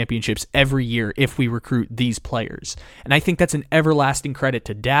win championships every year if we recruit these players. And I think that's an everlasting credit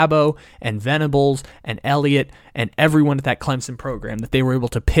to Dabo and Venables and Elliott and everyone at that Clemson program, that they were able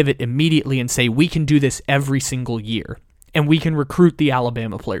to pivot immediately and say, we can do this every single year. And we can recruit the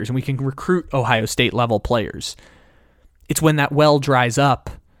Alabama players and we can recruit Ohio State level players. It's when that well dries up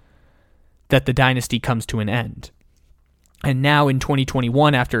that the dynasty comes to an end. And now in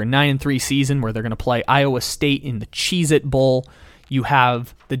 2021, after a 9-3 season where they're going to play Iowa State in the Cheez-It Bowl, you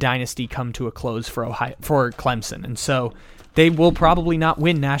have the dynasty come to a close for Clemson. And so they will probably not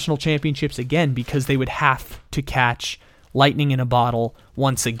win national championships again because they would have to catch lightning in a bottle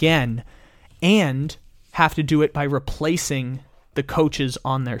once again and have to do it by replacing the coaches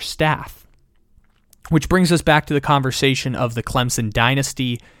on their staff. Which brings us back to the conversation of the Clemson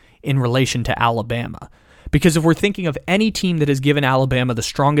dynasty in relation to Alabama. Because if we're thinking of any team that has given Alabama the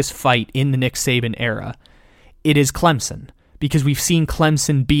strongest fight in the Nick Saban era, it is Clemson. Because we've seen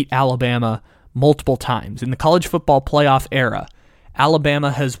Clemson beat Alabama multiple times. In the college football playoff era,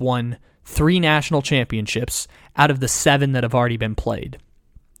 Alabama has won 3 national championships out of the 7 that have already been played.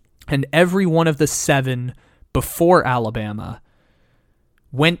 And every one of the 7 before Alabama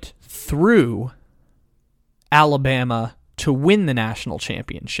went through Alabama to win the national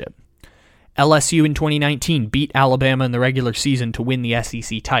championship. LSU in 2019 beat Alabama in the regular season to win the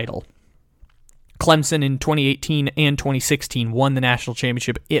SEC title. Clemson in 2018 and 2016 won the national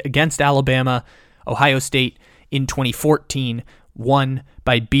championship against Alabama. Ohio State in 2014 won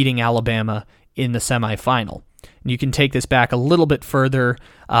by beating Alabama in the semifinal. And you can take this back a little bit further.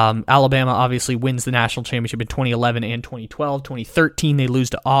 Alabama obviously wins the national championship in 2011 and 2012. 2013, they lose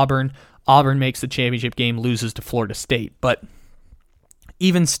to Auburn. Auburn makes the championship game, loses to Florida State. But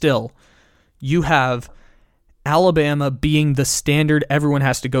even still, you have Alabama being the standard everyone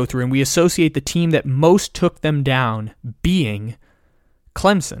has to go through, and we associate the team that most took them down being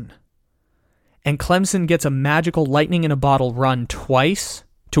Clemson. And Clemson gets a magical lightning in a bottle run twice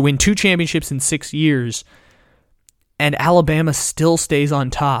to win 2 championships in 6 years, and Alabama still stays on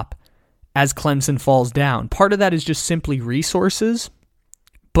top as Clemson falls down. Part of that is just simply resources,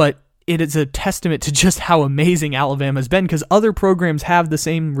 but it is a testament to just how amazing Alabama's been, because other programs have the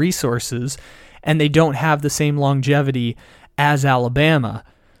same resources and they don't have the same longevity as Alabama.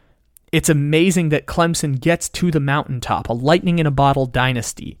 It's amazing that Clemson gets to the mountaintop, a lightning in a bottle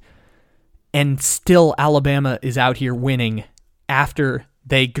dynasty, and still Alabama is out here winning after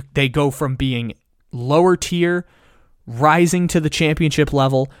they go from being lower tier, rising to the championship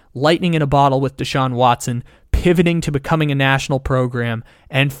level, lightning in a bottle with Deshaun Watson, pivoting to becoming a national program,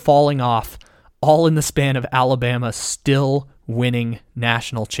 and falling off, all in the span of Alabama still winning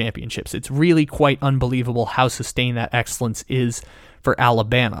national championships. It's really quite unbelievable how sustained that excellence is for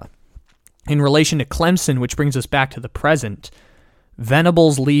Alabama. In relation to Clemson, which brings us back to the present,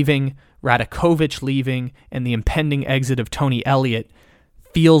 Venables leaving, Radakovich leaving, and the impending exit of Tony Elliott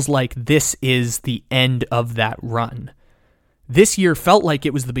feels like this is the end of that run. This year felt like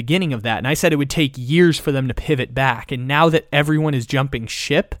it was the beginning of that, and I said it would take years for them to pivot back. And now that everyone is jumping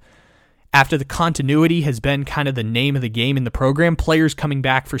ship, after the continuity has been kind of the name of the game in the program, players coming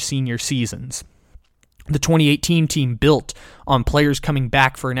back for senior seasons. The 2018 team built on players coming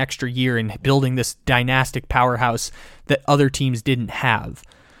back for an extra year and building this dynastic powerhouse that other teams didn't have.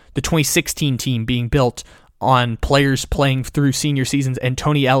 The 2016 team being built on players playing through senior seasons, and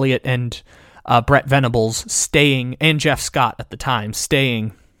Tony Elliott and Brett Venables staying, and Jeff Scott at the time,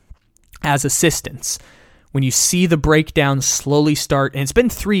 staying as assistants. When you see the breakdown slowly start, and it's been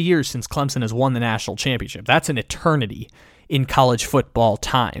 3 years since Clemson has won the national championship. That's an eternity in college football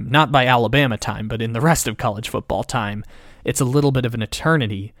time. Not by Alabama time, but in the rest of college football time. It's a little bit of an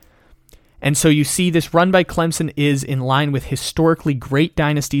eternity. And so you see this run by Clemson is in line with historically great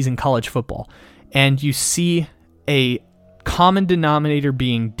dynasties in college football. And you see a common denominator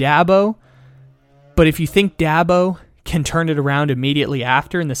being Dabo. But if you think Dabo can turn it around immediately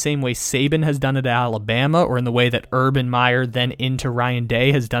after in the same way Saban has done it at Alabama, or in the way that Urban Meyer then into Ryan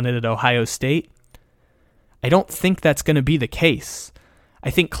Day has done it at Ohio State, I don't think that's going to be the case. I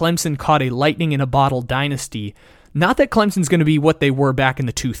think Clemson caught a lightning in a bottle dynasty. Not that Clemson's going to be what they were back in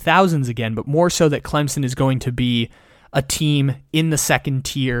the 2000s again, but more so that Clemson is going to be a team in the second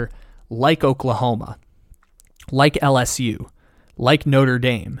tier like Oklahoma, like LSU, like Notre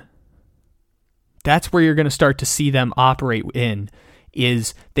Dame. That's where you're going to start to see them operate in,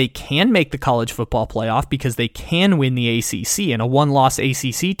 is they can make the college football playoff because they can win the ACC, and a one-loss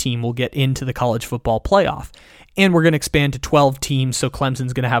ACC team will get into the college football playoff. And we're going to expand to 12 teams, so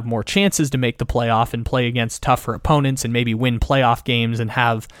Clemson's going to have more chances to make the playoff and play against tougher opponents and maybe win playoff games and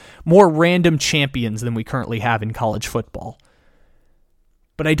have more random champions than we currently have in college football.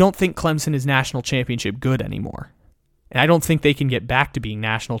 But I don't think Clemson is national championship good anymore. And I don't think they can get back to being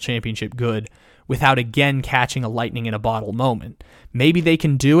national championship good without again catching a lightning in a bottle moment. Maybe they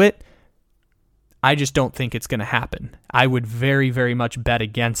can do it. I just don't think it's going to happen. I would very, very much bet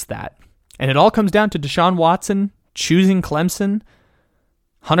against that. And it all comes down to Deshaun Watson choosing Clemson,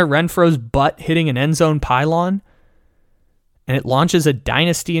 Hunter Renfro's butt hitting an end zone pylon, and it launches a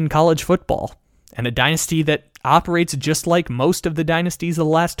dynasty in college football, and a dynasty that operates just like most of the dynasties of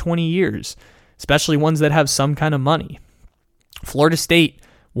the last 20 years, especially ones that have some kind of money. Florida State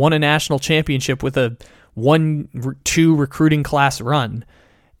won a national championship with a 1-2 recruiting class run,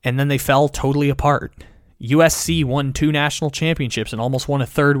 and then they fell totally apart. USC won 2 national championships and almost won a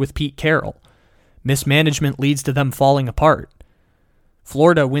third with Pete Carroll. Mismanagement leads to them falling apart.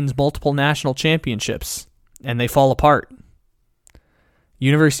 Florida wins multiple national championships, and they fall apart.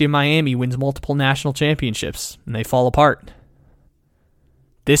 University of Miami wins multiple national championships, and they fall apart.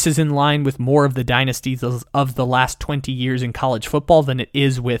 This is in line with more of the dynasties of the last 20 years in college football than it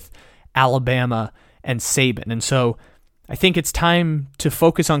is with Alabama and Saban. And so I think it's time to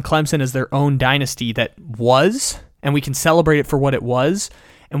focus on Clemson as their own dynasty that was, and we can celebrate it for what it was,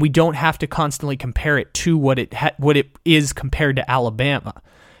 and we don't have to constantly compare it to what it is compared to Alabama.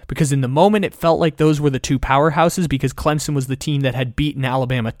 Because in the moment, it felt like those were the two powerhouses because Clemson was the team that had beaten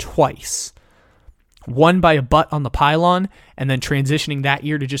Alabama twice. One by a butt on the pylon, and then transitioning that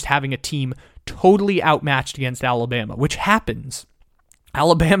year to just having a team totally outmatched against Alabama, which happens.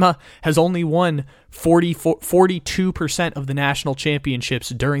 Alabama has only won 42% of the national championships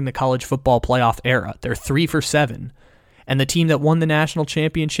during the college football playoff era. They're 3 for 7. And the team that won the national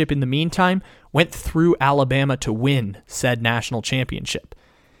championship in the meantime went through Alabama to win said national championship.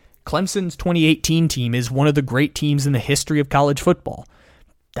 Clemson's 2018 team is one of the great teams in the history of college football.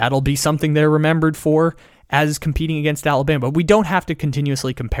 That'll be something they're remembered for as competing against Alabama. But we don't have to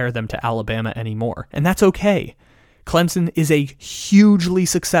continuously compare them to Alabama anymore. And that's okay. Clemson is a hugely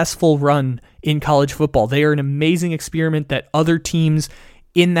successful run in college football. They are an amazing experiment that other teams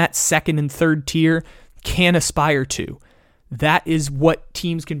in that second and third tier can aspire to. That is what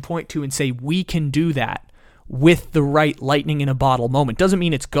teams can point to and say, we can do that with the right lightning in a bottle moment. Doesn't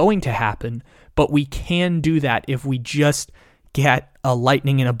mean it's going to happen, but we can do that if we just get a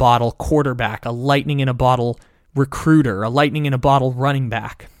lightning in a bottle quarterback, a lightning in a bottle recruiter, a lightning in a bottle running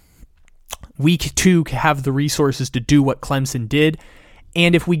back. We too have the resources to do what Clemson did,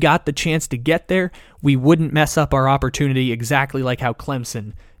 and if we got the chance to get there, we wouldn't mess up our opportunity exactly like how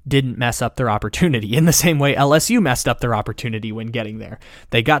Clemson didn't mess up their opportunity, in the same way LSU messed up their opportunity when getting there.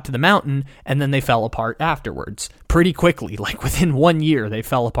 They got to the mountain, and then they fell apart afterwards. Pretty quickly, like within 1 year, they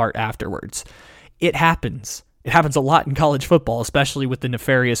fell apart afterwards. It happens. It happens a lot in college football, especially with the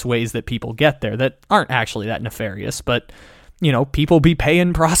nefarious ways that people get there that aren't actually that nefarious, but you know, people be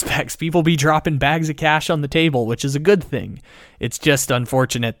paying prospects, people be dropping bags of cash on the table, which is a good thing. It's just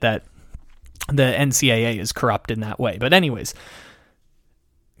unfortunate that the NCAA is corrupt in that way. But anyways,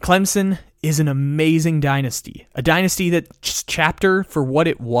 Clemson is an amazing dynasty. A dynasty that chapter for what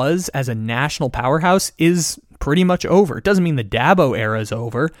it was as a national powerhouse is pretty much over. It doesn't mean the Dabo era is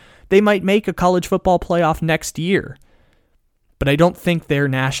over. They might make a college football playoff next year, but I don't think they're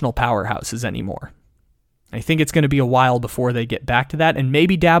national powerhouses anymore. I think it's going to be a while before they get back to that, and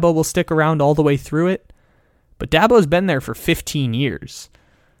maybe Dabo will stick around all the way through it, but Dabo's been there for 15 years.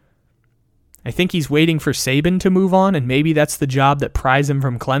 I think he's waiting for Saban to move on, and maybe that's the job that pries him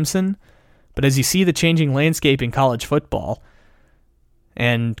from Clemson, but as you see the changing landscape in college football,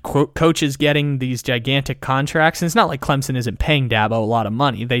 and coaches getting these gigantic contracts. And it's not like Clemson isn't paying Dabo a lot of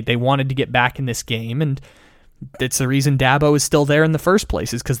money. They wanted to get back in this game, and it's the reason Dabo is still there in the first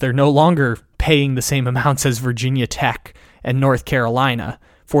place, is because they're no longer paying the same amounts as Virginia Tech and North Carolina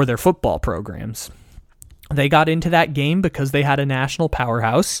for their football programs. They got into that game because they had a national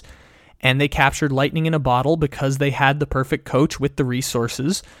powerhouse, and they captured lightning in a bottle because they had the perfect coach with the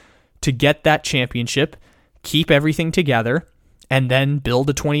resources to get that championship, keep everything together, and then build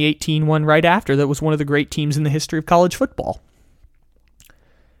a 2018 one right after that was one of the great teams in the history of college football.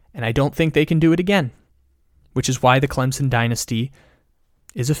 And I don't think they can do it again, which is why the Clemson dynasty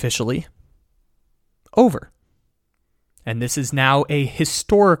is officially over. And this is now a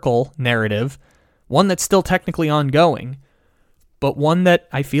historical narrative, one that's still technically ongoing, but one that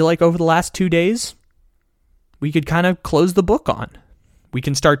I feel like over the last 2 days, we could kind of close the book on. We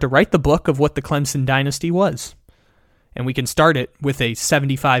can start to write the book of what the Clemson dynasty was. And we can start it with a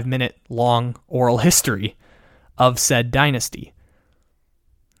 75-minute long oral history of said dynasty.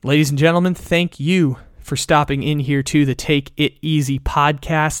 Ladies and gentlemen, thank you for stopping in here to the Take It Easy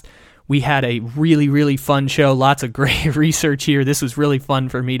podcast. We had a really, really fun show. Lots of great research here. This was really fun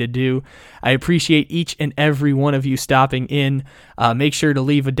for me to do. I appreciate each and every one of you stopping in. Make sure to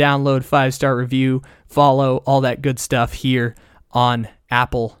leave a download, 5-star review, follow, all that good stuff here on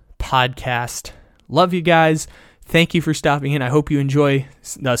Apple Podcast. Love you guys. Thank you for stopping in. I hope you enjoy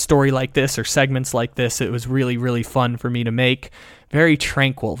a story like this or segments like this. It was really, really fun for me to make. Very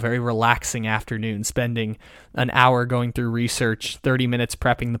tranquil, very relaxing afternoon, spending an hour going through research, 30 minutes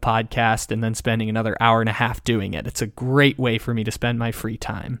prepping the podcast, and then spending another hour and a half doing it. It's a great way for me to spend my free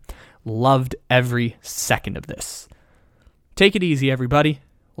time. Loved every second of this. Take it easy, everybody.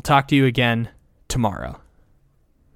 We'll talk to you again tomorrow.